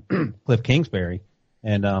and Cliff Kingsbury.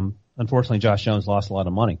 And unfortunately, Josh Jones lost a lot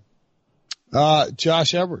of money.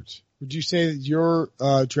 Josh Edwards, would you say that your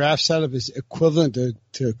draft setup is equivalent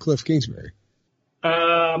to Cliff Kingsbury?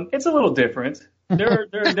 It's a little different. There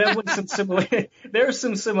are definitely there are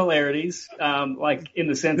some similarities, like in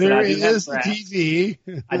the sense that I do have grass. TV.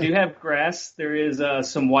 I do have grass. There is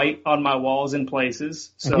some white on my walls in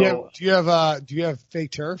places. So do you have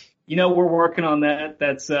fake turf? We're working on that.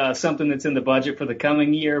 That's something that's in the budget for the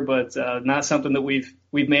coming year, but not something that we've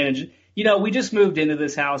managed. We just moved into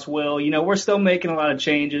this house, Will. We're still making a lot of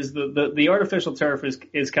changes. The artificial turf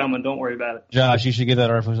is coming. Don't worry about it. Josh, you should get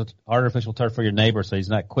that artificial turf for your neighbor so he's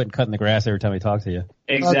not quitting cutting the grass every time he talks to you.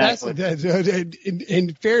 Exactly.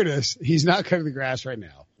 In fairness, he's not cutting the grass right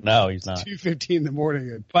now. No, he's not. 2:15 in the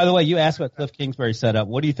morning. By the way, you asked about Cliff Kingsbury setup.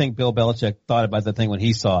 What do you think Bill Belichick thought about the thing when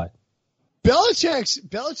he saw it?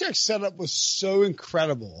 Belichick's setup was so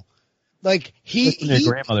incredible. Like in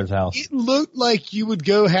your grandmother's house. It looked like you would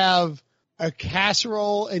go have a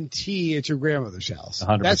casserole and tea at your grandmother's house.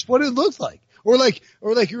 100%. That's what it looked like. Or like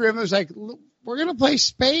your grandmother's like, we're going to play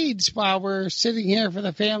spades while we're sitting here for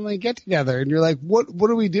the family get together. And you're like, what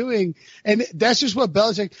are we doing? And that's just what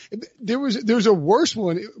Belichick, there was a worse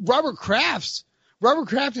one. Robert Kraft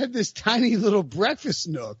had this tiny little breakfast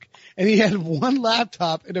nook and he had one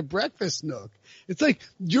laptop and a breakfast nook. It's like,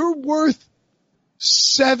 you're worth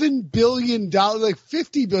 $7 billion, like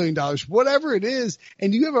 $50 billion, whatever it is.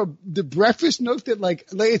 And you have the breakfast nook that like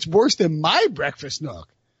it's worse than my breakfast nook.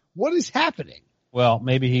 What is happening? Well,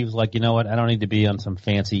 maybe he was like, you know what? I don't need to be on some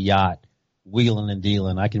fancy yacht wheeling and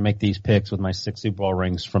dealing. I can make these picks with my 6 Super Bowl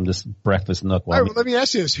rings from this breakfast nook. All right, well, let me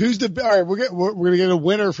ask you this. All right, we're going to get a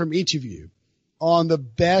winner from each of you on the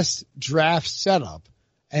best draft setup.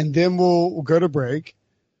 And then we'll go to break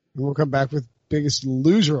and we'll come back with biggest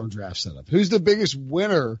loser on draft setup. Who's the biggest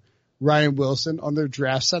winner, Ryan Wilson, on their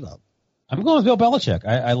draft setup? I'm going with Bill Belichick.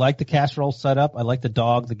 I like the casserole setup. I like the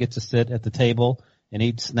dog that gets to sit at the table and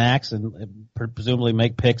eat snacks and presumably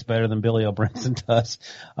make picks better than Billy O'Brien does.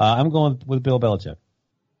 I'm going with Bill Belichick.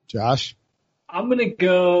 Josh? I'm going to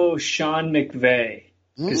go Sean McVay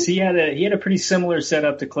because he had a pretty similar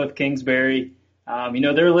setup to Cliff Kingsbury.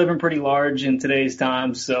 They're living pretty large in today's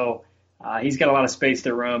time, so he's got a lot of space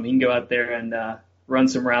to roam. He can go out there and run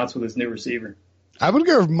some routes with his new receiver. I would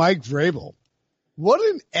go with Mike Vrabel. What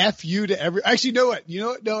an FU to every. Actually, you know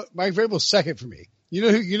what? No, Mike Vrabel's second for me. You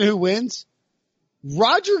know who wins?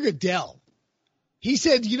 Roger Goodell. He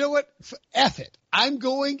said, you know what? F it. I'm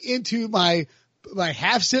going into my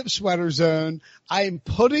half zip sweater zone. I am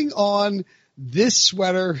putting on this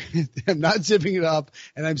sweater. I'm not zipping it up,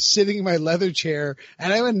 and I'm sitting in my leather chair,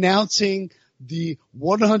 and I'm announcing the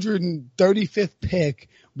 135th pick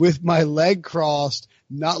with my leg crossed,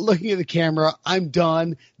 not looking at the camera. I'm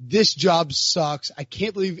done. This job sucks. I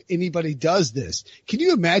can't believe anybody does this. Can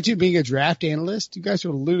you imagine being a draft analyst? You guys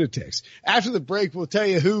are lunatics. After the break, we'll tell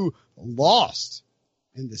you who lost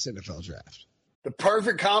in this NFL draft. The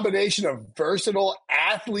perfect combination of versatile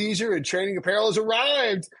athleisure and training apparel has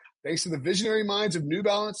arrived. Thanks to the visionary minds of New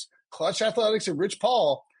Balance, Clutch Athletics, and Rich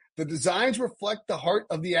Paul, the designs reflect the heart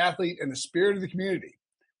of the athlete and the spirit of the community.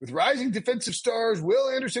 With rising defensive stars Will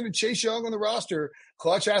Anderson and Chase Young on the roster,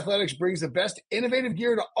 Clutch Athletics brings the best innovative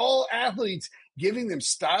gear to all athletes, giving them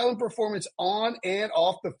style and performance on and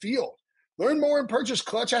off the field. Learn more and purchase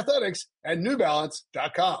Clutch Athletics at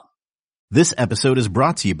NewBalance.com. This episode is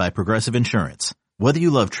brought to you by Progressive Insurance. Whether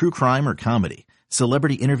you love true crime or comedy,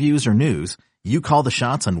 celebrity interviews or news, you call the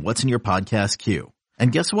shots on what's in your podcast queue.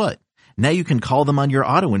 And guess what? Now you can call them on your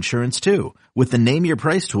auto insurance too with the Name Your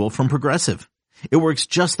Price tool from Progressive. It works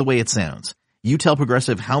just the way it sounds. You tell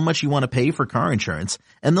Progressive how much you want to pay for car insurance,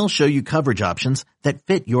 and they'll show you coverage options that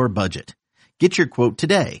fit your budget. Get your quote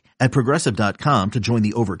today at Progressive.com to join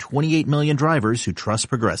the over 28 million drivers who trust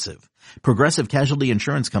Progressive. Progressive Casualty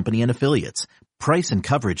Insurance Company and Affiliates. Price and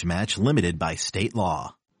coverage match limited by state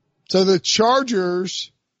law. So the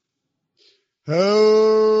Chargers,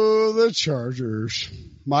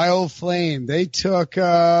 my old flame, they took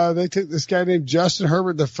this guy named Justin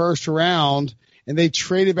Herbert the first round, and they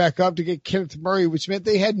traded back up to get Kenneth Murray, which meant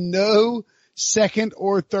they had no second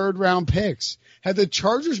or third round picks. Had the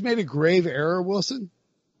Chargers made a grave error, Wilson?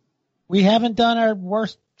 We haven't done our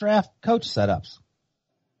worst draft coach setups.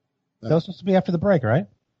 That was supposed to be after the break, right?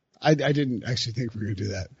 I didn't actually think we were going to do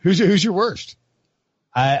that. Who's your worst?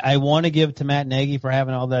 I want to give it to Matt Nagy for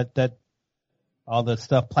having all all the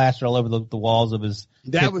stuff plastered all over the walls of his.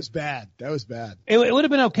 That was bad. It would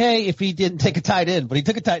have been okay if he didn't take a tight end, but he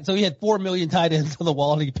took a tight. So he had 4 million tight ends on the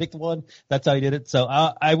wall and he picked one. That's how he did it. So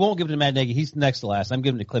I won't give it to Matt Nagy. He's next to last. I'm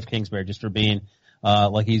giving it to Cliff Kingsbury just for being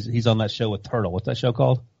like he's on that show with Turtle. What's that show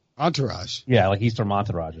called? Entourage. Yeah, like he's from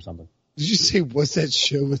Entourage or something. Did you say what's that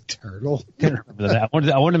show with Turtle? I couldn't remember that.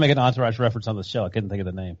 I wanted to make an Entourage reference on the show. I couldn't think of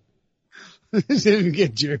the name. Didn't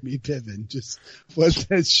get Jeremy Piven. Just what's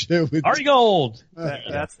that show with Ari Gold?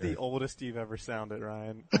 That's the oldest you've ever sounded,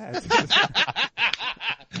 Ryan.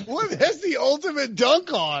 What? That's the ultimate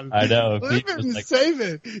dunk on. I know. Leave it and save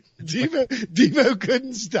it. Devo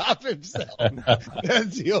couldn't stop himself.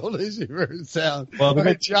 That's the oldest you've ever sound. Well, all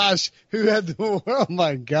right, Josh, who had oh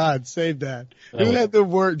my God, save that. Who had the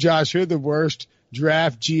worst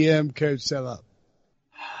draft GM coach set up?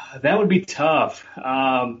 That would be tough.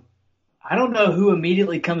 I don't know who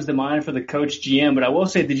immediately comes to mind for the coach GM, but I will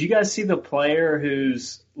say, did you guys see the player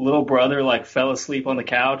whose little brother fell asleep on the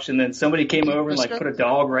couch and then somebody came over and put a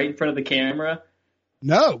dog right in front of the camera?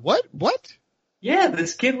 No, what? Yeah,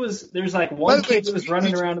 this kid there's one kid that was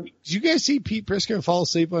running around. Did you guys see Pete Prisco fall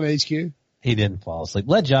asleep on HQ? He didn't fall asleep.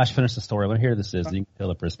 Let Josh finish the story. I want to hear this is. You can tell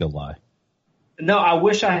the Prisco lie. No, I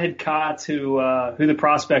wish I had caught who the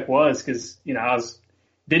prospect was because,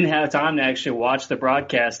 didn't have time to actually watch the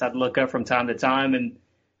broadcast. I'd look up from time to time. And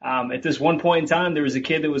at this one point in time, there was a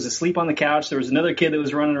kid that was asleep on the couch. There was another kid that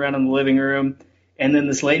was running around in the living room. And then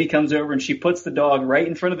this lady comes over and she puts the dog right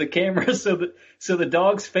in front of the camera. So the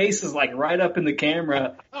dog's face is right up in the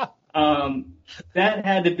camera. That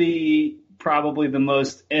had to be probably the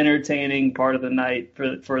most entertaining part of the night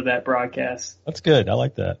for that broadcast. That's good. I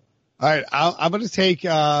like that. All right. I'm going to take,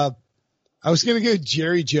 I was going to go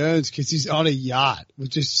Jerry Jones because he's on a yacht,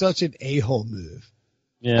 which is such an a-hole move.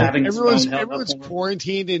 Yeah. Everyone's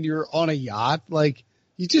quarantined and you're on a yacht.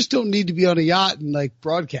 You just don't need to be on a yacht and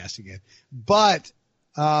broadcasting it. But,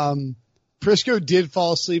 Prisco did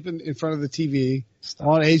fall asleep in front of the TV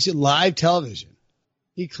on live television.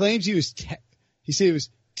 He claims he said he was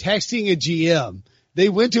texting a GM. They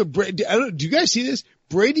went to do you guys see this?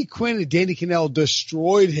 Brady Quinn and Danny Cannell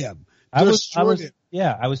destroyed him. I was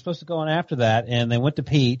supposed to go on after that, and they went to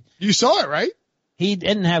Pete. You saw it, right? He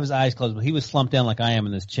didn't have his eyes closed, but he was slumped down like I am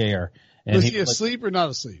in this chair. And was he asleep or not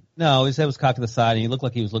asleep? No, his head was cocked to the side, and he looked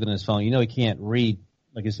like he was looking at his phone. He can't read.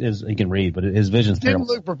 He can read, but his vision's terrible. He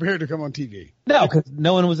didn't look prepared to come on TV. No, because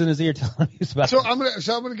no one was in his ear telling him he was about. I'm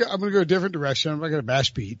gonna go a different direction. I'm not gonna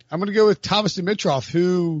bash Pete. I'm gonna go with Thomas Dimitroff,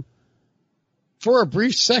 who, for a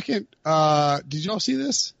brief second, did y'all see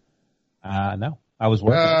this? No. I was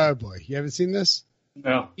working. Oh boy, you haven't seen this?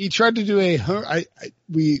 No. He tried to do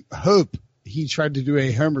we hope he tried to do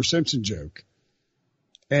a Homer Simpson joke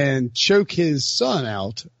and choke his son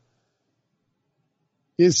out.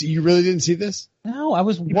 You really didn't see this? No, I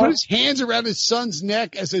was. He put his hands around his son's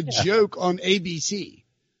neck as a joke on ABC.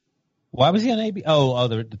 Why was he on ABC? Oh,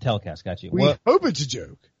 the telecast. Got you. We hope it's a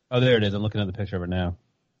joke. Oh, there it is. I'm looking at the picture of it now.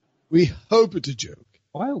 We hope it's a joke.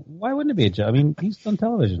 Why wouldn't it be a joke? I mean, he's on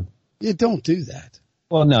television. Yeah, don't do that.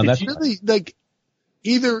 Well, no, that's really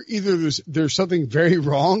either there's something very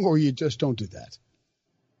wrong or you just don't do that.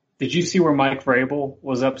 Did you see where Mike Vrabel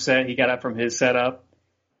was upset? He got up from his setup.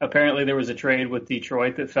 Apparently there was a trade with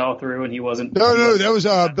Detroit that fell through and he wasn't. No, that was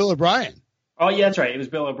Bill O'Brien. Oh yeah, that's right. It was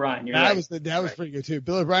Bill O'Brien. That was pretty good too.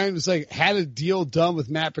 Bill O'Brien was had a deal done with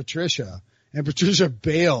Matt Patricia. And Patricia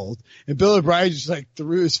bailed, and Bill O'Brien just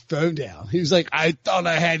threw his phone down. He was like, I thought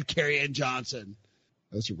I had Kerryon Johnson.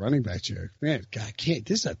 That's a running back joke. Man, God, this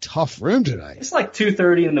is a tough room tonight. It's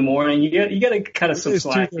 2:30 in the morning. You got to cut us some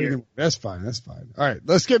slack here. That's fine. All right,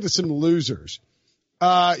 let's get to some losers.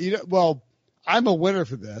 Well, I'm a winner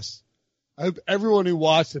for this. I hope everyone who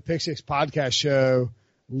watched the Pick Six podcast show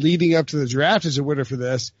leading up to the draft is a winner for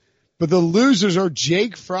this. But the losers are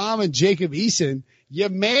Jake Fromm and Jacob Eason. Your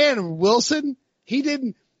man, Wilson, he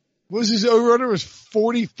didn't. Was his over-under was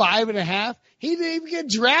 45.5? He didn't even get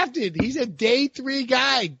drafted. He's a day 3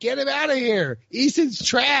 guy. Get him out of here. Easton's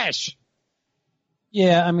trash.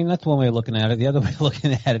 Yeah, I mean, that's one way of looking at it. The other way of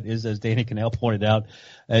looking at it is, as Danny Cannell pointed out,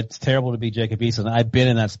 it's terrible to be Jacob Eason. I've been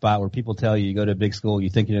in that spot where people tell you go to a big school, you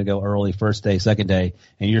think you're going to go early, first day, second day,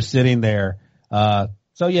 and you're sitting there.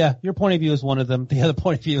 So, yeah, your point of view is one of them. The other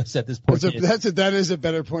point of view is at this point. That is a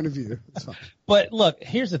better point of view. But, look,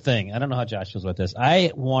 here's the thing. I don't know how Josh feels about this.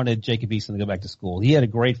 I wanted Jacob Eason to go back to school. He had a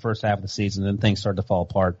great first half of the season, then things started to fall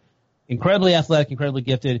apart. Incredibly athletic, incredibly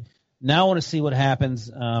gifted. Now I want to see what happens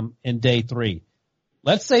in day 3.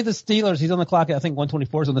 Let's say the Steelers, he's on the clock, I think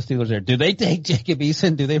 124 is on the Steelers there. Do they take Jacob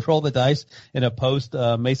Eason? Do they roll the dice in a post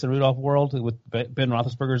Mason Rudolph world with Ben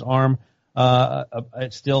Roethlisberger's arm?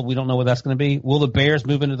 Still, we don't know what that's going to be. Will the Bears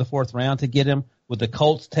move into the 4th round to get him? Would the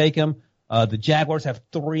Colts take him? The Jaguars have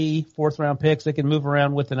 3 4th-round picks they can move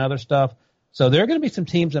around with and other stuff. So there are going to be some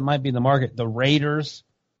teams that might be in the market. The Raiders,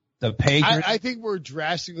 the Patriots. I think we're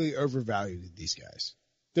drastically overvalued these guys.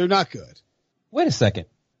 They're not good. Wait a second.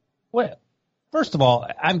 First of all,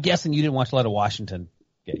 I'm guessing you didn't watch a lot of Washington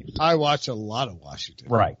games. I watched a lot of Washington.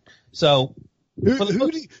 Right. So who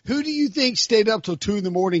do you think stayed up till 2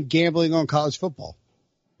 a.m. gambling on college football?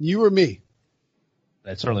 You or me?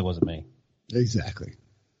 That certainly wasn't me. Exactly.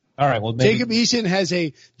 All right. Well, maybe. Jacob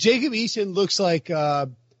Eason looks like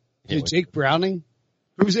Jake Browning.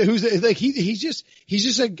 Who's like he's just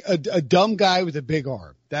a dumb guy with a big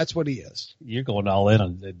arm. That's what he is. You're going all in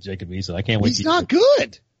on Jacob Eason. I can't wait. He's not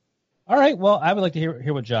good. All right. Well, I would like to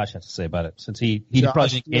hear what Josh has to say about it, since he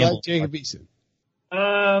probably gambled. Like Jacob Eason.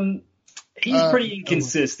 He's pretty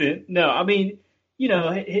inconsistent. No, I mean,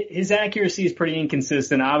 his accuracy is pretty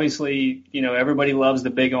inconsistent. Obviously, everybody loves the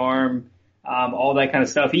big arm, all that kind of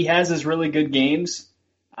stuff. He has his really good games.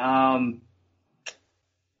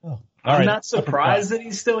 I'm not surprised that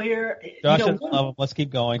he's still here. Josh, let's keep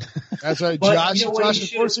going. That's right, Josh.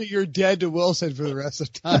 Unfortunately, you're dead to Wilson for the rest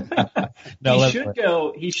of time.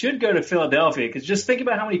 He should go to Philadelphia, because just think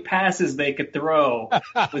about how many passes they could throw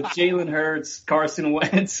with Jalen Hurts, Carson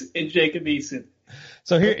Wentz, and Jacob Eason.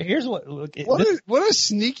 So here's what a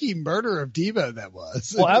sneaky murder of Debo that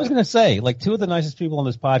was. Well, I was going to say, like, 2 of the nicest people on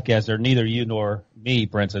this podcast are neither you nor me,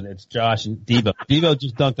 Brenton. It's Josh and Debo. Debo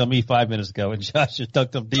just dunked on me 5 minutes ago, and Josh just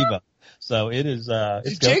dunked on Debo. So it is.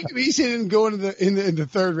 If Jacob Eason didn't go in the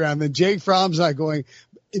 3rd round, then Jake Fromm's not going.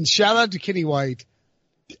 And shout out to Kenny White.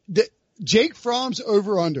 Jake Fromm's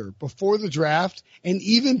over-under before the draft, and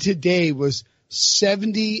even today, was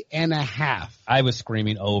 70.5. I was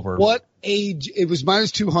screaming over. What it was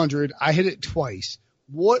minus 200. I hit it twice.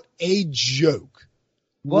 What a joke.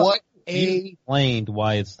 You explained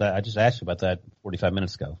why it's that. I just asked you about that 45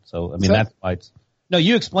 minutes ago. So, I mean, that's why it's. No,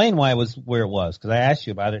 you explained why it was where it was, because I asked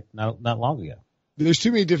you about it not long ago. There's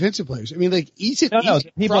too many defensive players. I mean, like Eason.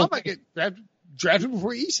 Fromm might get drafted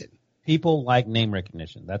before Eason. People like name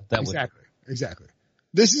recognition. Exactly.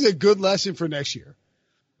 This is a good lesson for next year.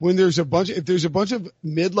 When there's a bunch of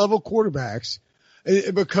mid-level quarterbacks,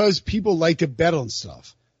 because people like to bet on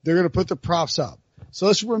stuff, they're going to put the props up. So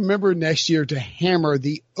let's remember next year to hammer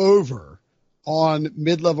the over on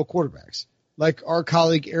mid-level quarterbacks, like our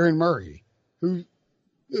colleague Aaron Murray, who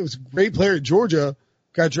was a great player at Georgia,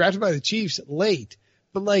 got drafted by the Chiefs late,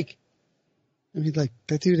 but that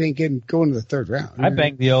dude ain't going to the 3rd round. I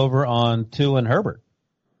banged the over on Tua and Herbert.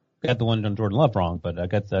 Got the one on Jordan Love wrong, but I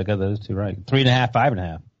got those 2 right. 3.5,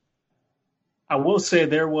 5.5. I will say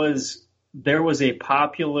there was a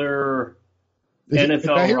popular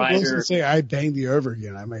NFL I hear writer. Wilson say I banged the over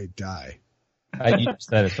again, I might die. You just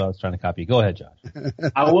said it, so I was trying to copy you. Go ahead, Josh.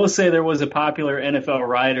 I will say there was a popular NFL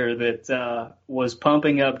writer that was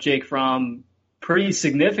pumping up Jake Fromm pretty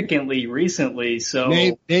significantly recently. So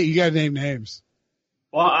you got to name names.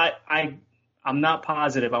 Well, I'm not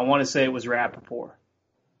positive. I want to say it was Rappaport.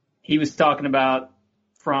 He was talking about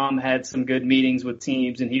Fromm had some good meetings with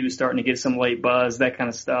teams, and he was starting to get some late buzz, that kind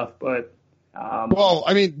of stuff. But well,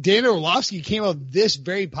 I mean, Dan Orlovsky came on this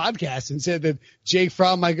very podcast and said that Jake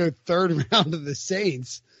Fromm might go 3rd round to the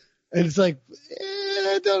Saints, and it's like,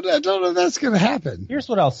 I don't know if that's going to happen. Here's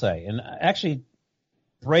what I'll say, and actually,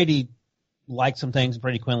 Brady liked some things.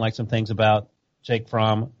 Brady Quinn liked some things about Jake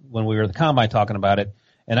Fromm when we were at the Combine talking about it,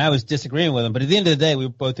 and I was disagreeing with him. But at the end of the day, we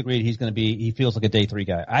both agreed he feels like a day 3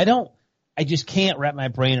 guy. I just can't wrap my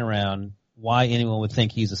brain around why anyone would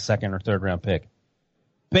think he's a 2nd or 3rd round pick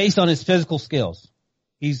based on his physical skills.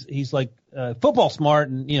 He's like football smart,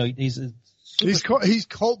 and he's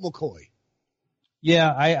Colt McCoy.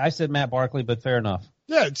 Yeah, I said Matt Barkley, but fair enough.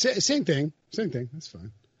 Yeah, same thing. That's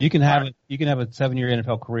fine. You can have a 7-year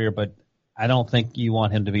NFL career, but I don't think you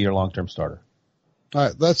want him to be your long-term starter. All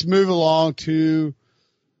right, let's move along to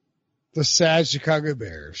the sad Chicago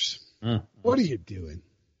Bears. What are you doing?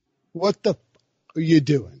 What the are you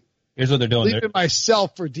doing? Here's what they're doing. Leaving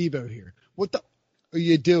myself for Debo here. What the are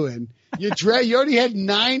you doing? You already had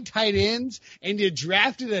 9 tight ends, and you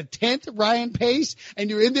drafted a 10th Ryan Pace, and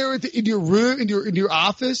you're in there in your room, in your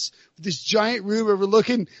office, with this giant room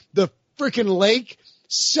overlooking the freaking lake,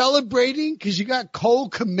 celebrating because you got Cole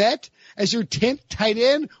Kmet as your 10th tight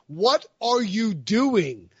end. What are you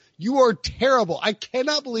doing? You are terrible. I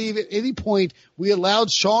cannot believe at any point we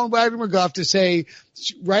allowed Sean Wagner-McGough to say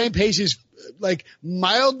Ryan Pace is like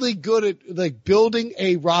mildly good at like building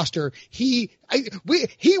a roster. He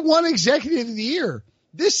won Executive of the Year.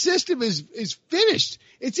 This system is finished.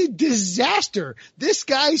 It's a disaster. This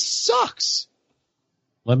guy sucks.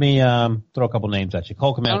 Let me throw a couple names at you.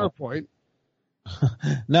 Cole Kmet. Counterpoint.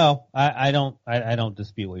 No, I don't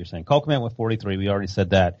dispute what you're saying. Cole Kmet went 43. We already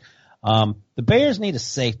said that. The Bears need a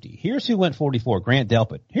safety. Here's who went 44, Grant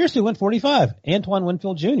Delpit. Here's who went 45, Antoine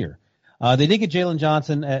Winfield Jr. They did get Jalen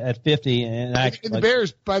Johnson at 50, and the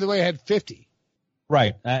Bears, by the way, had 50.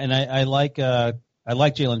 Right, and I like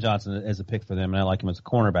Jalen Johnson as a pick for them, and I like him as a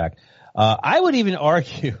cornerback. I would even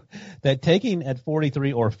argue that taking at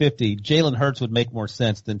 43 or 50, Jalen Hurts would make more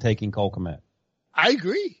sense than taking Cole Kmet. I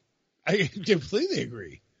agree. I completely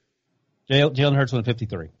agree. Jalen Hurts went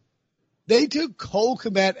 53. They took Cole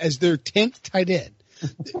Kmet as their 10th tight end.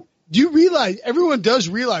 Do you realize, everyone does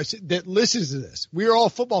realize that listens to this. We are all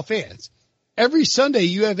football fans. Every Sunday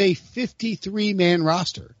you have a 53-man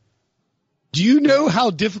roster. Do you know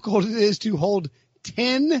how difficult it is to hold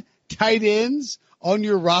 10 tight ends on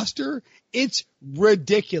your roster? It's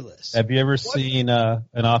ridiculous. Have you ever seen an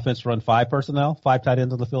offense run 5 personnel, 5 tight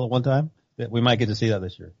ends on the field at one time? We might get to see that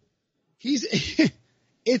this year. He's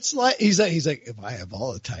like, if I have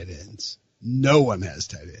all the tight ends, no one has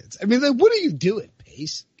tight ends. I mean, like, what are you doing,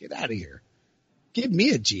 Pace? Get out of here. Give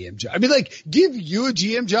me a GM job. I mean, like, give you a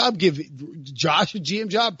GM job, give Josh a GM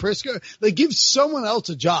job, Prisco, like, give someone else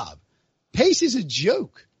a job. Pace is a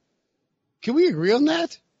joke. Can we agree on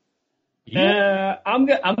that? I'm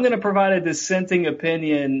going to provide a dissenting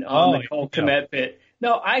opinion on the Cole Kmet bit.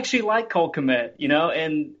 No, I actually like Cole Kmet,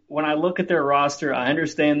 and when I look at their roster, I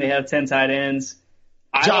understand they have 10 tight ends.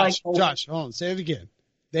 Josh, hold on, say it again.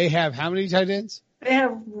 They have how many tight ends? They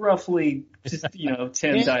have roughly, 10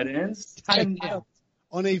 tight ends.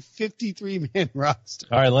 On a 53-man roster.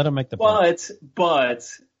 All right, let him make the point. But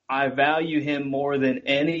I value him more than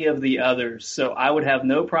any of the others, so I would have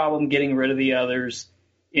no problem getting rid of the others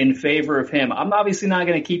in favor of him. I'm obviously not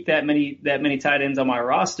going to keep that many tight ends on my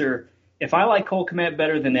roster. If I like Cole Kmet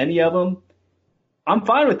better than any of them, I'm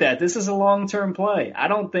fine with that. This is a long-term play. I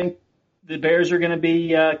don't think the Bears are going to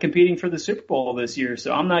be competing for the Super Bowl this year,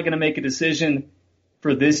 so I'm not going to make a decision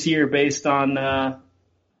for this year based on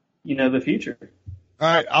the future. All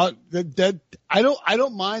right, I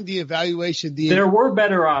don't mind the evaluation. There were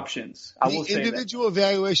better options. I will say that. The individual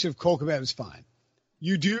evaluation of Cole Kmet is fine.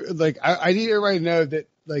 You do I need everybody to know that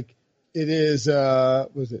it is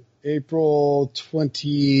was it April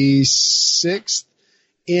 26th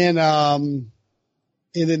in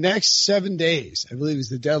the next 7 days, I believe is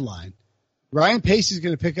the deadline. Ryan Pace is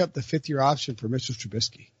going to pick up the 5th-year option for Mitchell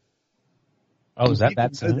Trubisky. Oh, is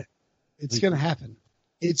that soon? It's going to happen.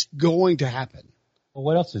 It's going to happen. Well,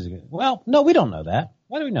 what else is he going to? Well, no, we don't know that.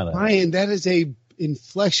 Why do we know that? Ryan, that is a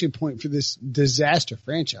inflection point for this disaster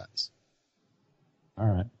franchise. All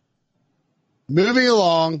right. Moving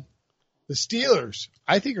along, the Steelers,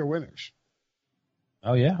 I think, are winners.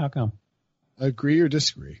 Oh, yeah? How come? Agree or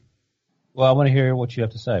disagree? Well, I want to hear what you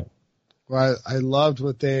have to say. Well, I loved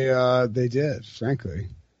what they did, frankly.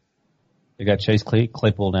 They got Chase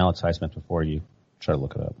Claypool and Alex Highsmith before you try to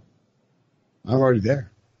look it up. I'm already there.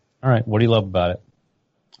 All right. What do you love about it?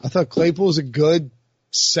 I thought Claypool was a good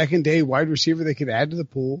second-day wide receiver they could add to the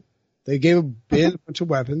pool. They gave a bunch of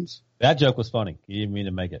weapons. That joke was funny. You didn't mean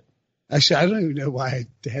to make it. Actually, I don't even know why I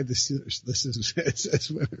had the Steelers listed as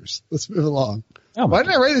winners. Let's move along. Oh, why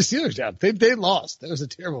did I write the Steelers down? They lost. That was a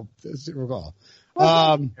terrible call.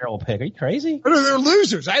 Terrible pick. Are you crazy? No, they're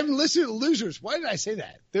losers. I haven't listened to losers. Why did I say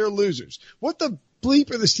that? They're losers. What the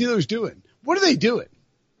bleep are the Steelers doing? What are they doing?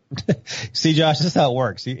 See, Josh, this is how it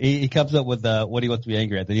works. He comes up with what he wants to be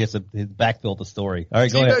angry at. Then he has to backfill the story. All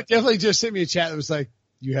right, go ahead. Definitely just sent me a chat that was like,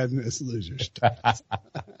 you had them as losers.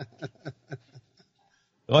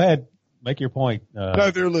 Go ahead. Make your point.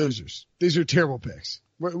 No, they're losers. These are terrible picks.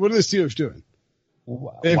 What are the Steelers doing?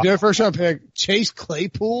 They have their first-round pick, Chase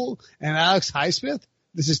Claypool and Alex Highsmith.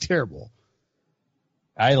 This is terrible.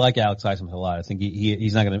 I like Alex Highsmith a lot. I think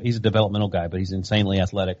he's not going to. He's a developmental guy, but he's insanely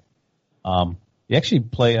athletic. He actually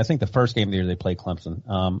played, I think the first game of the year they played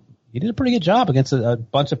Clemson. He did a pretty good job against a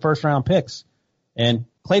bunch of first-round picks. And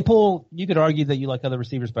Claypool, you could argue that you like other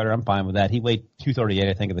receivers better. I'm fine with that. He weighed 238,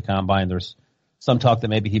 I think, at the combine. There's some talk that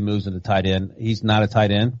maybe he moves into tight end. He's not a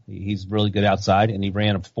tight end. He's really good outside, and he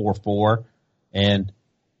ran a 4.4. And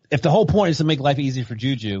if the whole point is to make life easy for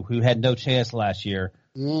Juju, who had no chance last year,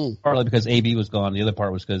 partly because AB was gone, the other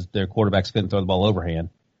part was because their quarterbacks couldn't throw the ball overhand.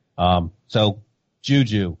 So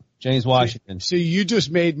Juju, James Washington. So you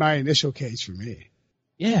just made my initial case for me.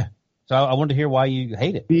 Yeah. So I wanted to hear why you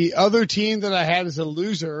hate it. The other team that I had as a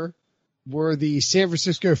loser were the San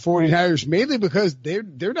Francisco 49ers, mainly because they're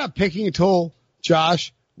not picking until,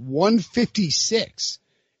 Josh, 156.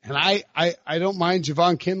 And I don't mind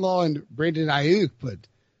Javon Kinlaw and Brandon Ayuk, but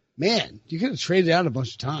man, you could have traded out a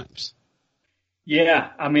bunch of times. Yeah,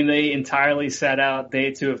 I mean, they entirely sat out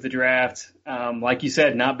day 2 of the draft. Like you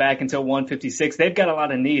said, not back until 156. They've got a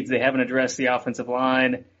lot of needs. They haven't addressed the offensive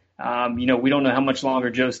line. We don't know how much longer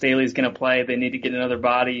Joe Staley is going to play. They need to get another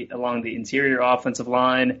body along the interior offensive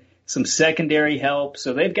line, some secondary help.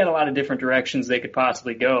 So they've got a lot of different directions they could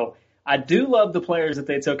possibly go. I do love the players that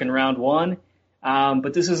they took in round 1.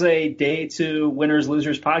 But this is a day 2 winners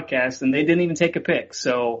losers podcast, and they didn't even take a pick.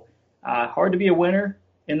 So hard to be a winner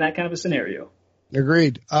in that kind of a scenario.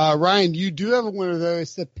 Agreed. Ryan, you do have a winner, though.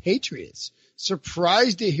 It's the Patriots.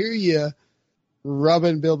 Surprised to hear you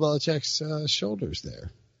rubbing Bill Belichick's shoulders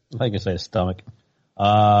there. I think I say his stomach.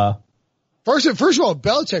 First of all,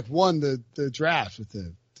 Belichick won the draft with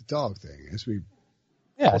the dog thing.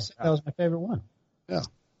 That was my favorite one. Yeah.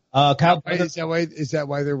 Kyle, is that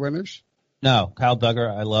why they're winners? No, Kyle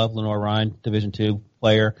Duggar. I love Lenore Ryan, Division II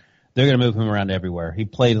player. They're going to move him around everywhere. He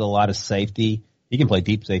played a lot of safety. He can play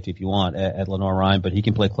deep safety if you want at Lenore Ryan, but he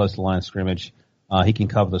can play close to the line of scrimmage. He can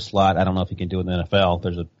cover the slot. I don't know if he can do it in the NFL.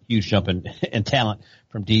 There's a huge jump in talent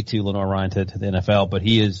from D2 Lenore Ryan to the NFL, but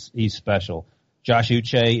he's special. Josh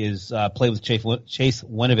Uche is played with Chase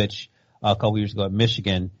Winovich a couple years ago at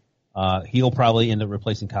Michigan. He'll probably end up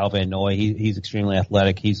replacing Kyle Van Noy. He's extremely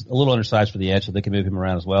athletic. He's a little undersized for the edge, so they can move him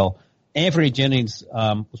around as well. Anthony Jennings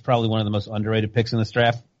was probably one of the most underrated picks in this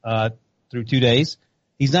draft through 2 days.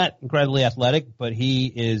 He's not incredibly athletic, but he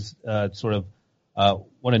is sort of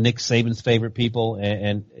one of Nick Saban's favorite people,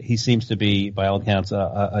 and he seems to be, by all accounts,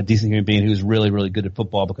 a decent human being who's really, really good at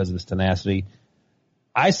football because of his tenacity.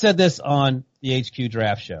 I said this on the HQ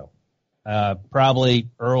draft show, probably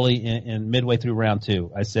early in midway through round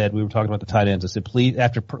 2. I said, we were talking about the tight ends. I said, please,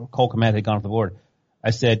 after Cole Kmet had gone off the board,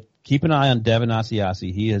 I said, keep an eye on Devin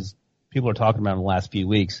Asiasi. People are talking about him in the last few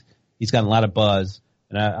weeks. He's gotten a lot of buzz.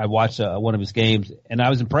 And I watched one of his games, and I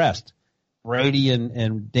was impressed. Brady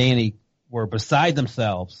and Danny were beside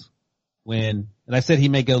themselves and I said he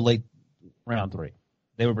may go late round 3.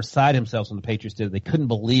 They were beside themselves when the Patriots did it. They couldn't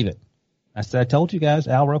believe it. I said, I told you guys,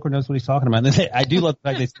 Al Roker knows what he's talking about. And I do love the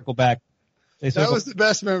fact they circle back. That was the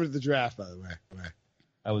best moment of the draft, by the way.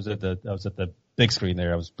 I was at the big screen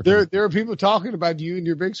there. There were people talking about you and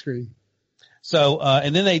your big screen. So,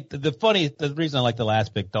 and then the reason I like the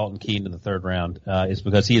last pick, Dalton Keene in the 3rd round, is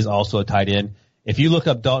because he is also a tight end. If you look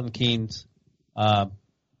up Dalton Keene's,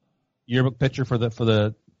 yearbook picture for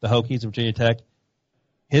the Hokies of Virginia Tech,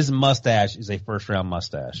 his mustache is a 1st round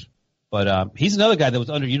mustache. But, he's another guy that was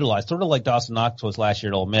underutilized, sort of like Dawson Knox was last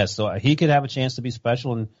year at Ole Miss. So he could have a chance to be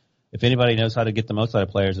special. And if anybody knows how to get the most out of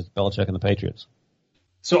players, it's Belichick and the Patriots.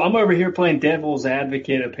 So I'm over here playing devil's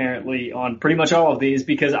advocate, apparently, on pretty much all of these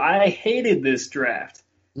because I hated this draft.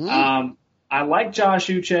 I like Josh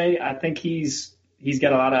Uche. I think he's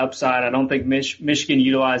got a lot of upside. I don't think Michigan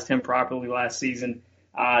utilized him properly last season.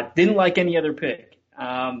 Didn't like any other pick.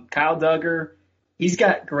 Kyle Duggar, he's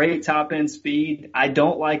got great top-end speed. I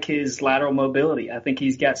don't like his lateral mobility. I think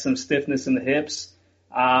he's got some stiffness in the hips.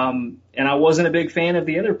 And I wasn't a big fan of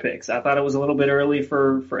the other picks. I thought it was a little bit early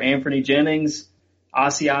for Anthony Jennings,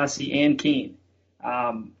 Asiasi, and Keene.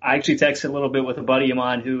 I actually texted a little bit with a buddy of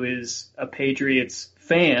mine who is a Patriots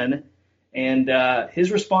fan, and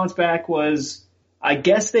his response back was, I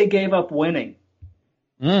guess they gave up winning.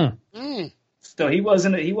 So he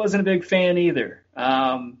wasn't a big fan either.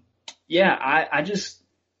 I just,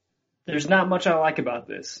 there's not much I like about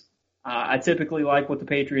this. I typically like what the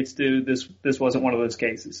Patriots do. This wasn't one of those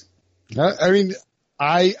cases. I mean,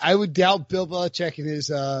 I would doubt Bill Belichick and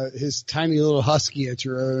his tiny little husky at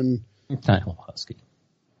your own. Tiny little husky.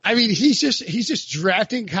 I mean, he's just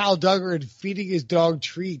drafting Kyle Duggar and feeding his dog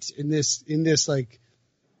treats in this like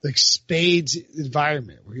Spades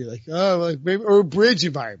environment where you're like, oh, like maybe, or a bridge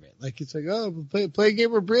environment. Like it's like, oh, play a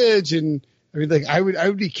game of bridge. And I mean, like I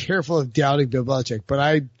would be careful of doubting Bill Belichick, but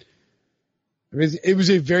I mean, it was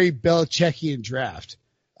a very Belichickian draft.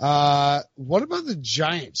 What about the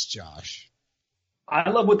Giants, Josh? I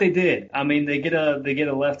love what they did. I mean, they get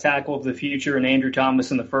a left tackle of the future in Andrew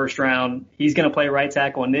Thomas in the first round. He's going to play right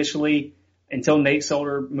tackle initially until Nate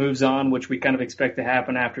Solder moves on, which we kind of expect to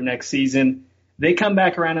happen after next season. They come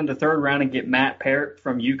back around in the third round and get Matt Parrott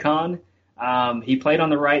from UConn. He played on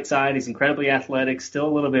the right side. He's incredibly athletic, still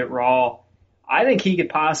a little bit raw. I think he could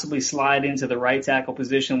possibly slide into the right tackle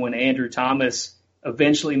position when Andrew Thomas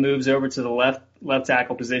eventually moves over to the left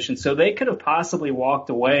tackle position. So they could have possibly walked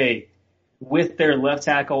away with their left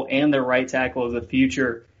tackle and their right tackle of the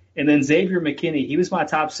future. And then Xavier McKinney, he was my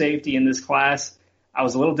top safety in this class. I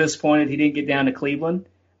was a little disappointed he didn't get down to Cleveland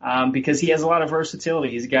because he has a lot of versatility.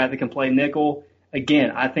 He's a guy that can play nickel.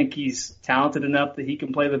 Again, I think he's talented enough that he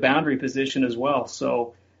can play the boundary position as well.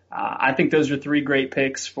 So I think those are three great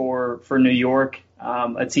picks for New York,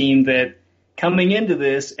 a team that coming into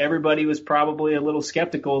this, everybody was probably a little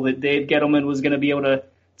skeptical that Dave Gettleman was going to be able to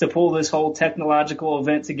pull this whole technological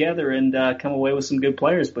event together and come away with some good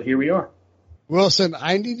players. But here we are. Wilson,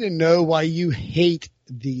 I need to know why you hate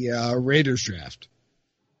the Raiders draft.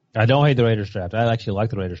 I don't hate the Raiders draft. I actually like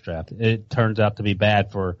the Raiders draft. It turns out to be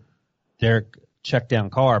bad for Derek check-down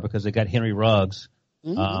Carr because they got Henry Ruggs,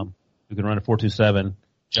 who can run a 4.27.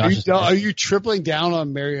 Are you tripling down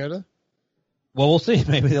on Mariota? Well, we'll see.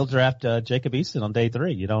 Maybe they'll draft Jacob Eason on day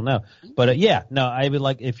 3. You don't know. But, I would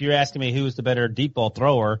like – if you're asking me who is the better deep ball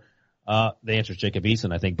thrower, the answer is Jacob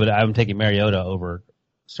Eason, I think. But I'm taking Mariota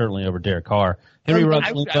certainly over Derek Carr. Henry Ruggs.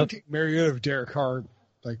 I would take Mariota over Derek Carr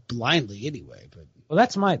like blindly anyway. But well,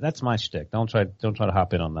 that's my shtick. Don't try to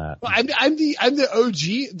hop in on that. Well, I'm the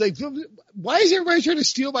OG. Like, why is everybody trying to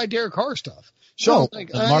steal my Derek Carr stuff? So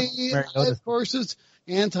of course it's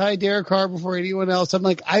anti-Derek Carr before anyone else. I'm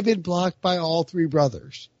like, I've been blocked by all three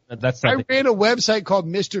brothers. I ran a website called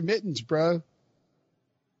Mr. Mittens, bro.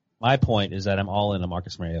 My point is that I'm all in on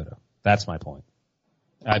Marcus Mariota. That's my point.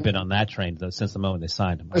 I've been on that train since the moment they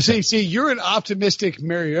signed him. See, you're an optimistic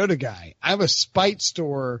Mariota guy. I'm a spite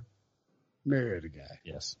store Mariota guy.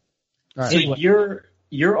 Yes. All right. So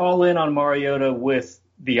you're all in on Mariota with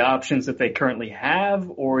the options that they currently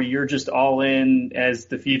have, or you're just all in as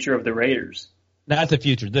the future of the Raiders? Not the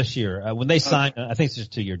future, this year. When they signed, I think it's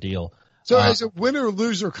just a 2-year deal. So as a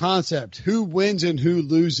winner-loser concept, who wins and who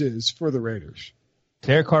loses for the Raiders?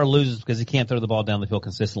 Derek Carr loses because he can't throw the ball down the field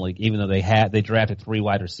consistently, even though they drafted 3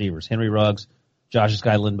 wide receivers. Henry Ruggs, Josh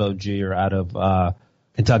Sky Linbo Jr. out of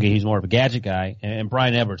Kentucky. He's more of a gadget guy. And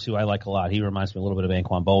Brian Edwards, who I like a lot. He reminds me a little bit of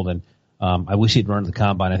Anquan Bolden. I wish he'd run to the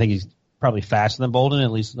combine. I think he's probably faster than Bolden,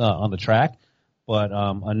 at least on the track. But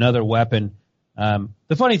another weapon.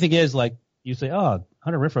 The funny thing is, like, you say, oh,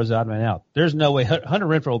 Hunter Renfro's the odd man out. There's no way. Hunter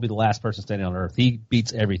Renfro will be the last person standing on earth. He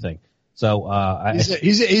beats everything. So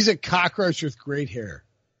he's a cockroach with great hair.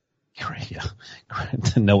 Great, yeah.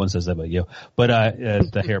 No one says that but you. But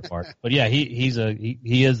the hair part. But yeah, he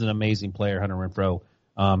is an amazing player, Hunter Renfro,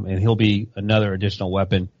 and he'll be another additional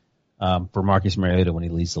weapon for Marcus Mariota when he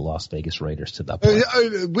leads the Las Vegas Raiders to that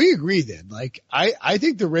point. We agree then. Like I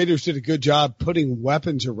think the Raiders did a good job putting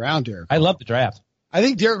weapons around Derek Carr. I love the draft. I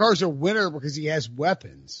think Derek Carr's a winner because he has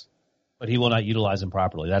weapons. But he will not utilize them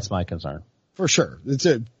properly. That's my concern. For sure.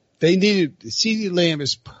 They needed CeeDee Lamb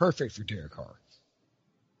is perfect for Derek Carr.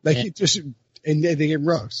 Like and they gave him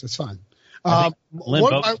Ruggs. That's fine. Lynn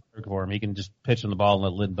Bo's work for him. He can just pitch on the ball and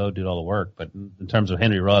let Lynn Bo do all the work. But in terms of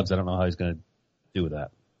Henry Ruggs, I don't know how he's going to do with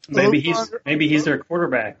that. Maybe he's their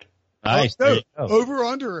quarterback. Nice. Over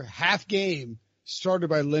under half game started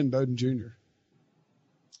by Lynn Bowden Jr.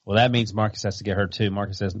 Well, that means Marcus has to get hurt too.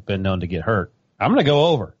 Marcus hasn't been known to get hurt. I'm going to go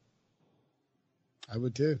over. I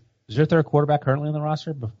would too. Is your third quarterback currently on the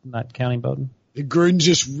roster, not counting Bowden? Gruden's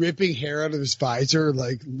just ripping hair out of his visor,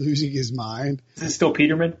 like losing his mind. Is it still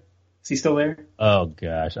Peterman? Is he still there? Oh,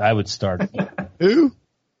 gosh. I would start. Who?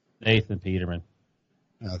 Nathan Peterman.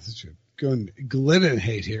 Oh, that's true. Going Glennon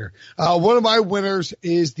hate here. One of my winners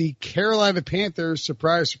is the Carolina Panthers.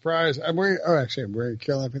 Surprise, surprise. I'm wearing a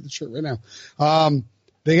Carolina Panthers shirt right now.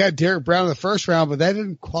 They got Derek Brown in the first round, but that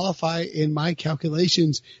didn't qualify in my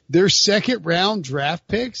calculations. Their second round draft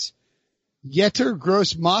picks, Yetur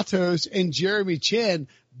Gross-Matos and Jeremy Chin,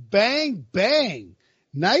 bang, bang.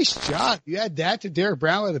 Nice job. You add that to Derek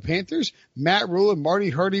Brown with the Panthers. Matt Rule and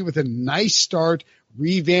Marty Hurdy with a nice start,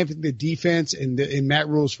 revamping the defense in Matt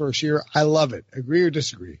Rule's first year. I love it. Agree or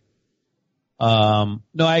disagree? No,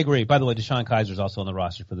 I agree. By the way, Deshaun Kaiser is also on the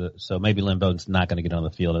roster so maybe Lynn Bowden's not going to get on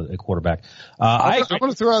the field at quarterback. I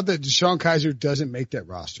want to throw out that Deshaun Kaiser doesn't make that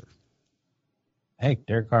roster. Hey,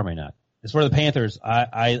 Derek Carr may not. As for the Panthers,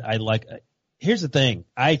 I like. Here's the thing.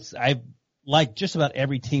 I like just about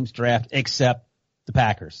every team's draft except the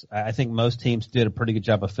Packers. I think most teams did a pretty good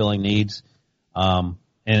job of filling needs, and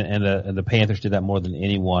the Panthers did that more than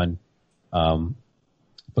anyone,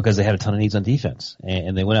 because they had a ton of needs on defense,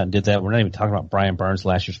 and they went out and did that. We're not even talking about Brian Burns,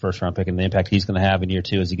 last year's first round pick, and the impact he's going to have in year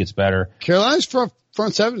 2 as he gets better. Carolina's front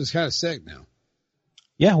seven is kind of sick now.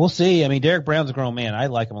 Yeah, we'll see. I mean, Derek Brown's a grown man. I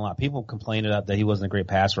like him a lot. People complained about that he wasn't a great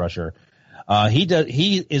pass rusher.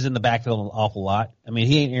 He is in the backfield an awful lot. I mean,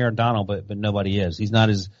 he ain't Aaron Donald, but nobody is. He's not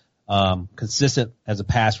as consistent as a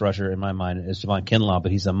pass rusher in my mind as Javon Kinlaw,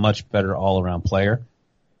 but he's a much better all-around player.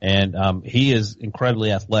 And he is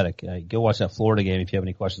incredibly athletic. Go watch that Florida game if you have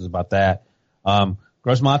any questions about that.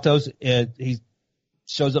 Gross Matos, he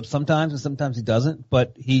shows up sometimes and sometimes he doesn't,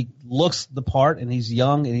 but he looks the part and he's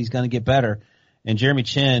young and he's going to get better. And Jeremy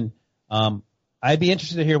Chinn, I'd be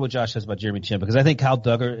interested to hear what Josh says about Jeremy Chinn, because I think Kyle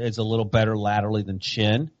Duggar is a little better laterally than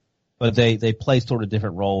Chinn, but they play sort of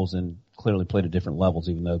different roles and clearly played at different levels,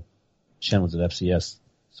 even though Chinn was at FCS,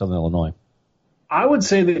 Southern Illinois. I would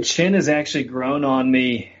say that Chinn has actually grown on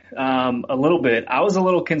me a little bit. I was a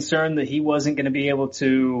little concerned that he wasn't going to be able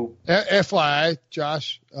to. FYI,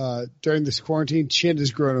 Josh, during this quarantine, Chinn has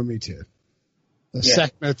grown on me too. The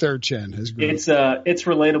second or third Chinn has grown. It's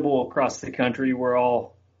relatable across the country. We're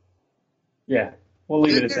all, we'll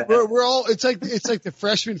leave it at that. We're all. It's like the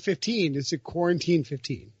freshman 15. It's a quarantine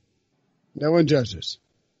 15. No one judges.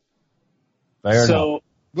 Fair enough.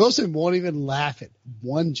 Wilson won't even laugh at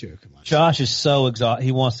one joke. Josh is so exhausted.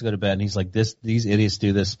 He wants to go to bed, and he's like, these idiots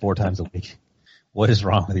do this 4 times a week. What is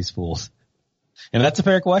wrong with these fools? And that's a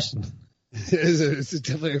fair question. It's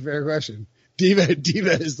definitely a fair question. Diva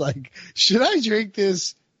is like, should I drink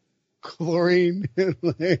this chlorine?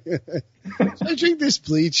 Should I drink this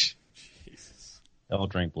bleach? Jesus. Don't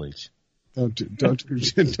drink bleach. Don't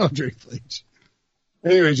drink bleach.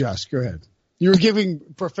 Anyway, Josh, go ahead. You were giving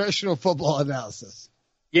professional football analysis.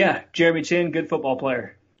 Yeah, Jeremy Chinn, good football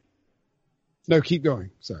player. No, keep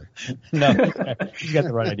going. Sorry. No, you got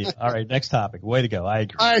the right idea. All right, next topic. Way to go. I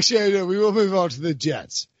agree. Actually, we will move on to the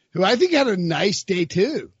Jets, who I think had a nice day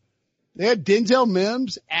too. They had Denzel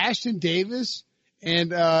Mims, Ashton Davis,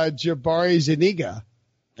 and Jabari Zuniga.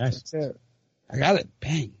 Nice. That's it. I got it.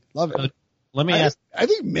 Bang. Love it. Let me ask. I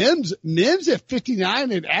think Mims at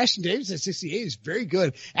 59 and Ashton Davis at 68 is very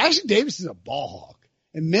good. Ashton Davis is a ball hawk.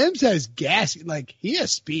 And Mims has gas, like he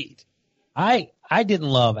has speed. I didn't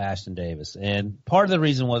love Ashton Davis, and part of the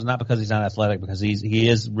reason was not because he's not athletic, because he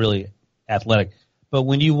is really athletic. But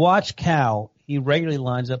when you watch Cal, he regularly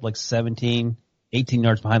lines up like 17, 18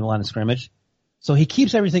 yards behind the line of scrimmage. So he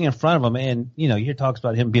keeps everything in front of him, and you hear talks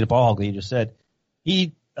about him being a ball hog, like you just said.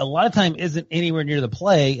 He a lot of time isn't anywhere near the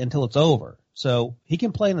play until it's over. So he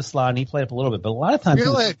can play in the slot and he played up a little bit, but a lot of times he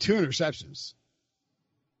only had 2 interceptions.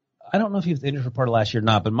 I don't know if he was injured for part of last year or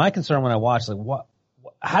not, but my concern when I watched, like,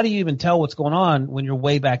 how do you even tell what's going on when you're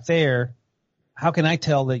way back there? How can I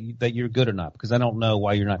tell that you're good or not? Because I don't know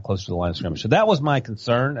why you're not close to the line of scrimmage. So that was my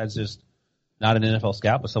concern as just not an NFL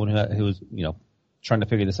scout, but someone who was, trying to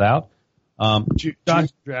figure this out. Josh,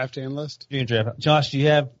 draft analyst. Josh, do you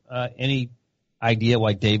have any idea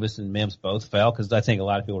why Davis and Mims both fell? Because I think a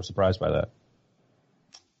lot of people were surprised by that.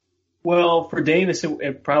 Well, for Davis,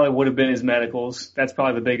 it probably would have been his medicals. That's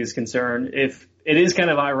probably the biggest concern. If it is kind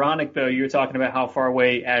of ironic, though, you were talking about how far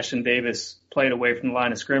away Ashton Davis played away from the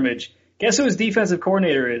line of scrimmage. Guess who his defensive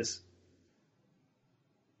coordinator is?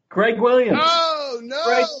 Greg Williams. No.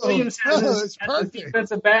 Greg Williams has his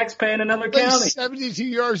defensive backs paying another county. 72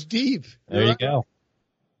 yards deep. There you go.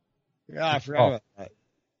 Yeah, I forgot about that.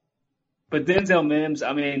 But Denzel Mims,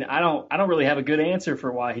 I mean, I don't really have a good answer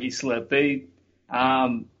for why he slipped. It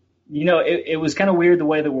was kind of weird the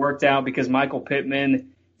way that worked out because Michael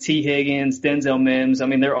Pittman, T. Higgins, Denzel Mims, I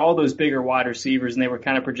mean, they're all those bigger wide receivers, and they were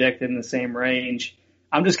kind of projected in the same range.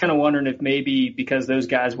 I'm just kind of wondering if maybe because those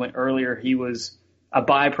guys went earlier, he was a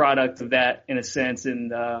byproduct of that in a sense,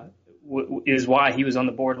 and is why he was on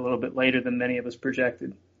the board a little bit later than many of us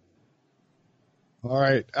projected. All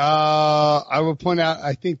right. I will point out,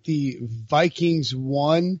 I think the Vikings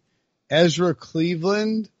won. Ezra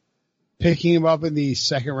Cleveland picking him up in the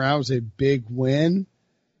second round was a big win.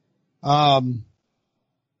 The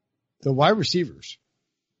wide receivers.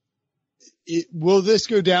 Will this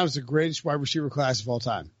go down as the greatest wide receiver class of all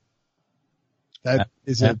time? That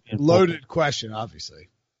is a loaded question, obviously.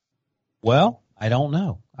 Well, I don't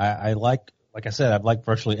know. I like I said, I've liked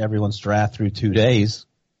virtually everyone's draft through 2 days,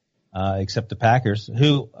 except the Packers,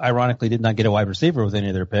 who ironically did not get a wide receiver with any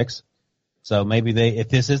of their picks. So maybe if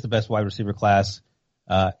this is the best wide receiver class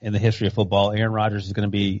in the history of football, Aaron Rodgers is going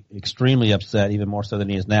to be extremely upset, even more so than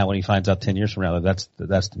he is now when he finds out 10 years from now that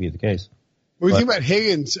that's to be the case. What do you think about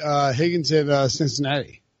Higgins? Higgins at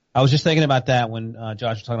Cincinnati. I was just thinking about that when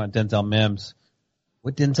Josh was talking about Denzel Mims.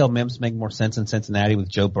 Would Denzel Mims make more sense in Cincinnati with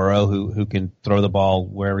Joe Burrow, who can throw the ball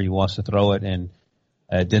wherever he wants to throw it, and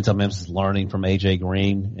Denzel Mims is learning from A.J.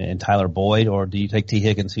 Green and Tyler Boyd, or do you take T.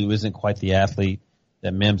 Higgins, who isn't quite the athlete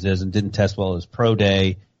that Mims is and didn't test well at his pro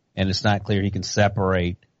day, and it's not clear he can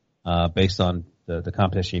separate based on the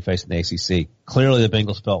competition he faced in the ACC? Clearly the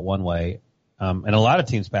Bengals felt one way, and a lot of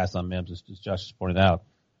teams passed on Mims, as Josh just pointed out.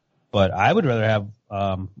 But I would rather have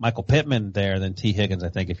Michael Pittman there than T. Higgins, I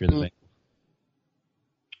think, if you're the Bengals.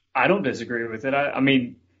 I don't disagree with it. I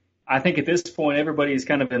mean, I think at this point, everybody's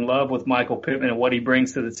kind of in love with Michael Pittman and what he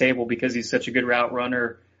brings to the table because he's such a good route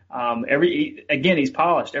runner. Again, he's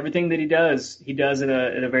polished. Everything that he does at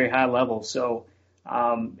a very high level. So,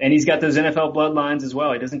 and he's got those NFL bloodlines as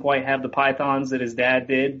well. He doesn't quite have the pythons that his dad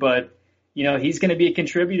did, but he's going to be a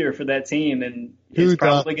contributor for that team, and it's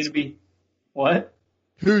probably going to be what?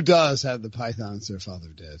 Who does have the pythons their father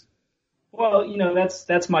did? Well,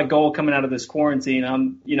 that's my goal coming out of this quarantine.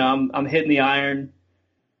 I'm hitting the iron.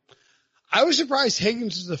 I was surprised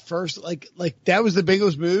Higgins was the first, like that was the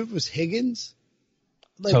Bengals move, was Higgins.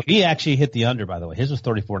 So he actually hit the under, by the way. His was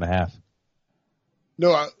 34.5.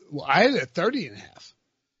 No, I had it at 30.5.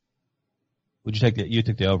 Would you take you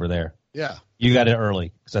took the over there? Yeah. You got it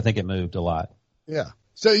early because I think it moved a lot. Yeah.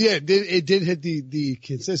 So yeah, it did hit the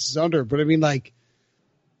consensus under, but I mean,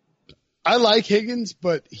 I like Higgins,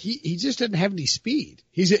 but he just doesn't have any speed.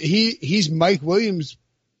 He's Mike Williams,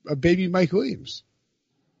 a baby Mike Williams.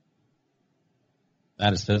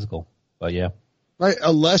 Not as physical, but yeah. Right,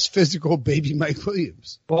 a less physical baby Mike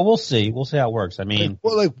Williams. Well, we'll see. We'll see how it works. I mean,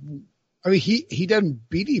 he doesn't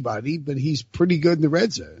beat anybody, but he's pretty good in the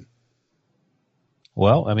red zone.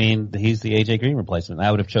 Well, I mean, he's the A.J. Green replacement. I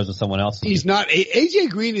would have chosen someone else. He's not. A.J.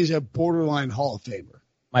 Green is a borderline Hall of Famer.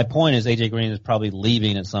 My point is A.J. Green is probably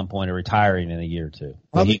leaving at some point or retiring in a year or two.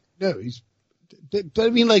 But I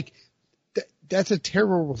mean, that's a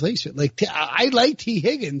terrible replacement. I like T.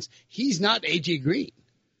 Higgins. He's not A.J. Green.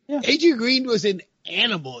 Yeah. A.J. Green was an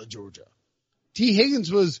animal at Georgia. T. Higgins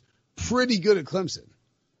was pretty good at Clemson.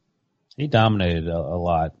 He dominated a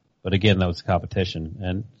lot. But again, that was competition.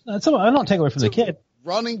 And I don't take away from the kid.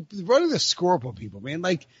 Running the score up on people, man.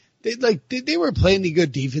 They were playing any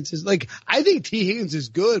good defenses. I think T. Higgins is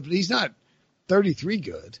good, but he's not 33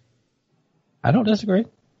 good. I don't disagree.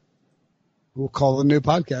 We'll call the new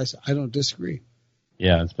podcast. I don't disagree.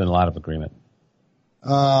 Yeah, it's been a lot of agreement.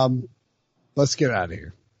 Let's get out of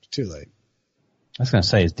here. It's too late. I was going to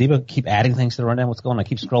say, is Debo keep adding things to the rundown? What's going on? I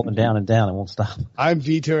keep scrolling down and down. It won't stop. I'm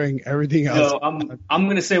vetoing everything else. No, I'm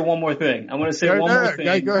going to say one more thing. I'm going to say one more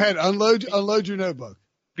thing. Go ahead. Unload your notebook.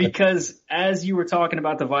 Because as you were talking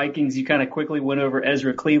about the Vikings, you kind of quickly went over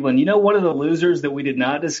Ezra Cleveland. One of the losers that we did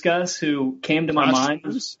not discuss who came to my mind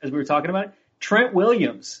as we were talking about it? Trent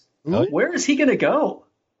Williams. Ooh. Where is he going to go?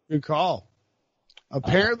 Good call.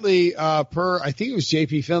 Apparently, I think it was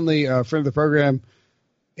JP Finley, friend of the program,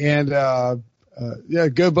 and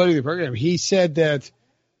good buddy of the program. He said that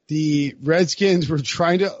the Redskins were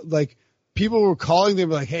trying to, people were calling them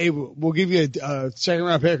hey, we'll give you a second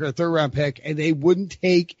round pick or a third round pick, and they wouldn't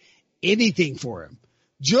take anything for him.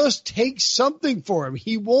 Just take something for him.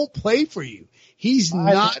 He won't play for you. He's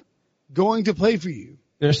not going to play for you.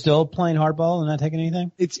 They're still playing hardball and not taking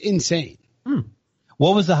anything? It's insane.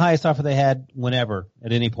 What was the highest offer they had whenever,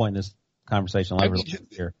 at any point in this conversation?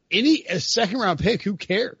 A second round pick, who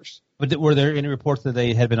cares? But were there any reports that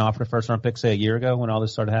they had been offered a first round pick, say, a year ago when all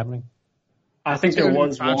this started happening? I think there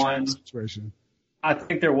was one situation. I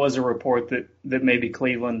think there was a report that maybe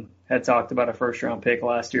Cleveland had talked about a first round pick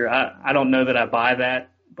last year. I don't know that I buy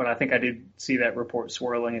that, but I think I did see that report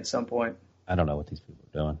swirling at some point. I don't know what these people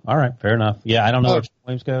are doing. All right, fair enough. Yeah, I don't know where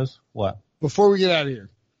Williams goes. What? Before we get out of here,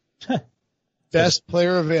 best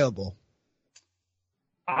player available.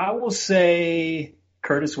 I will say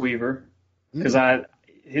Curtis Weaver because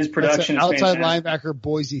his production is outside linebacker,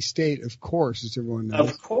 Boise State, of course, as everyone knows.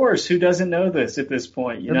 Of course, who doesn't know this at this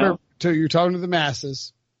point? So you're talking to the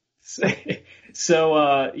masses. So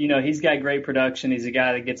he's got great production. He's a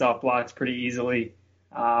guy that gets off blocks pretty easily.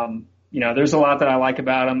 There's a lot that I like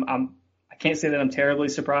about him. I can't say that I'm terribly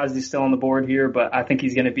surprised he's still on the board here, but I think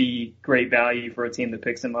he's going to be great value for a team that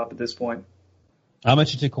picks him up at this point. I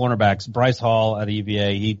mentioned two cornerbacks. Bryce Hall at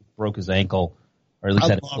UVA, he broke his ankle, or at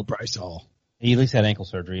least Bryce Hall. He at least had ankle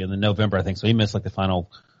surgery in November, I think. So he missed the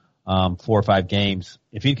final 4 or 5 games.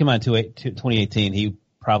 If he'd come out in 2018, he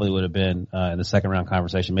probably would have been in the second round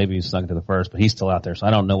conversation. Maybe he snuck into the first, but he's still out there. So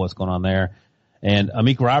I don't know what's going on there. And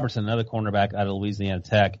Amik Robertson, another cornerback out of Louisiana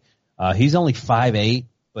Tech, he's only 5'8",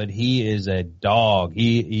 but he is a dog.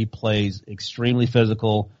 He plays extremely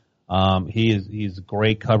physical. He's a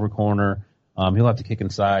great cover corner. He'll have to kick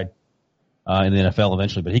inside in the NFL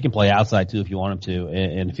eventually, but he can play outside too if you want him to.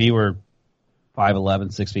 And if he were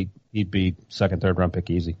 5'11", 6 feet, he'd be second, third round pick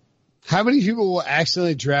easy. How many people will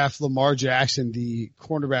accidentally draft Lamar Jackson, the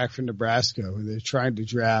cornerback from Nebraska, who they're trying to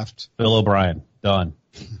draft? Bill O'Brien, done.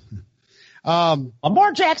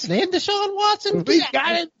 Lamar Jackson and Deshaun Watson. We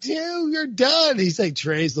got it too. You're done. He's like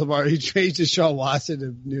trades Lamar. He trades Deshaun Watson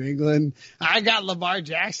to New England. I got Lamar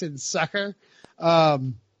Jackson, sucker.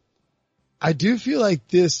 I do feel like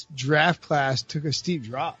this draft class took a steep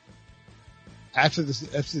drop after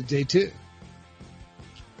day two.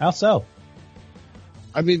 How so?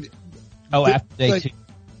 I mean, after day two.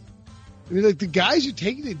 I mean, like the guys you're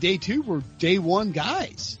taking at day two were day one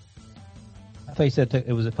guys. I thought you said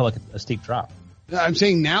it felt like a steep drop. No, I'm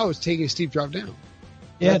saying now it's taking a steep drop down.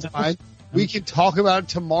 Yeah, that's fine. We can talk about it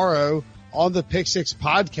tomorrow on the Pick Six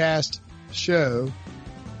podcast show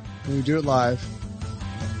when we do it live.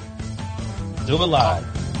 Do it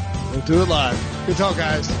live. We'll do it live. Good talk,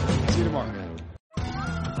 guys. See you tomorrow.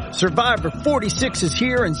 Survivor 46 is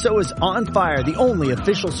here, and so is On Fire, the only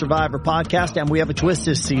official Survivor podcast, and we have a twist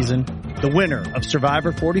this season. The winner of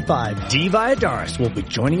Survivor 45, Dee Valladares, will be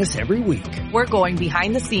joining us every week. We're going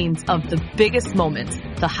behind the scenes of the biggest moments,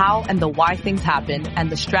 the how and the why things happen,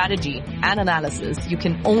 and the strategy and analysis you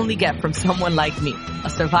can only get from someone like me,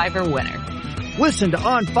 a Survivor winner. Listen to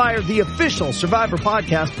On Fire, the official Survivor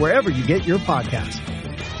podcast, wherever you get your podcasts.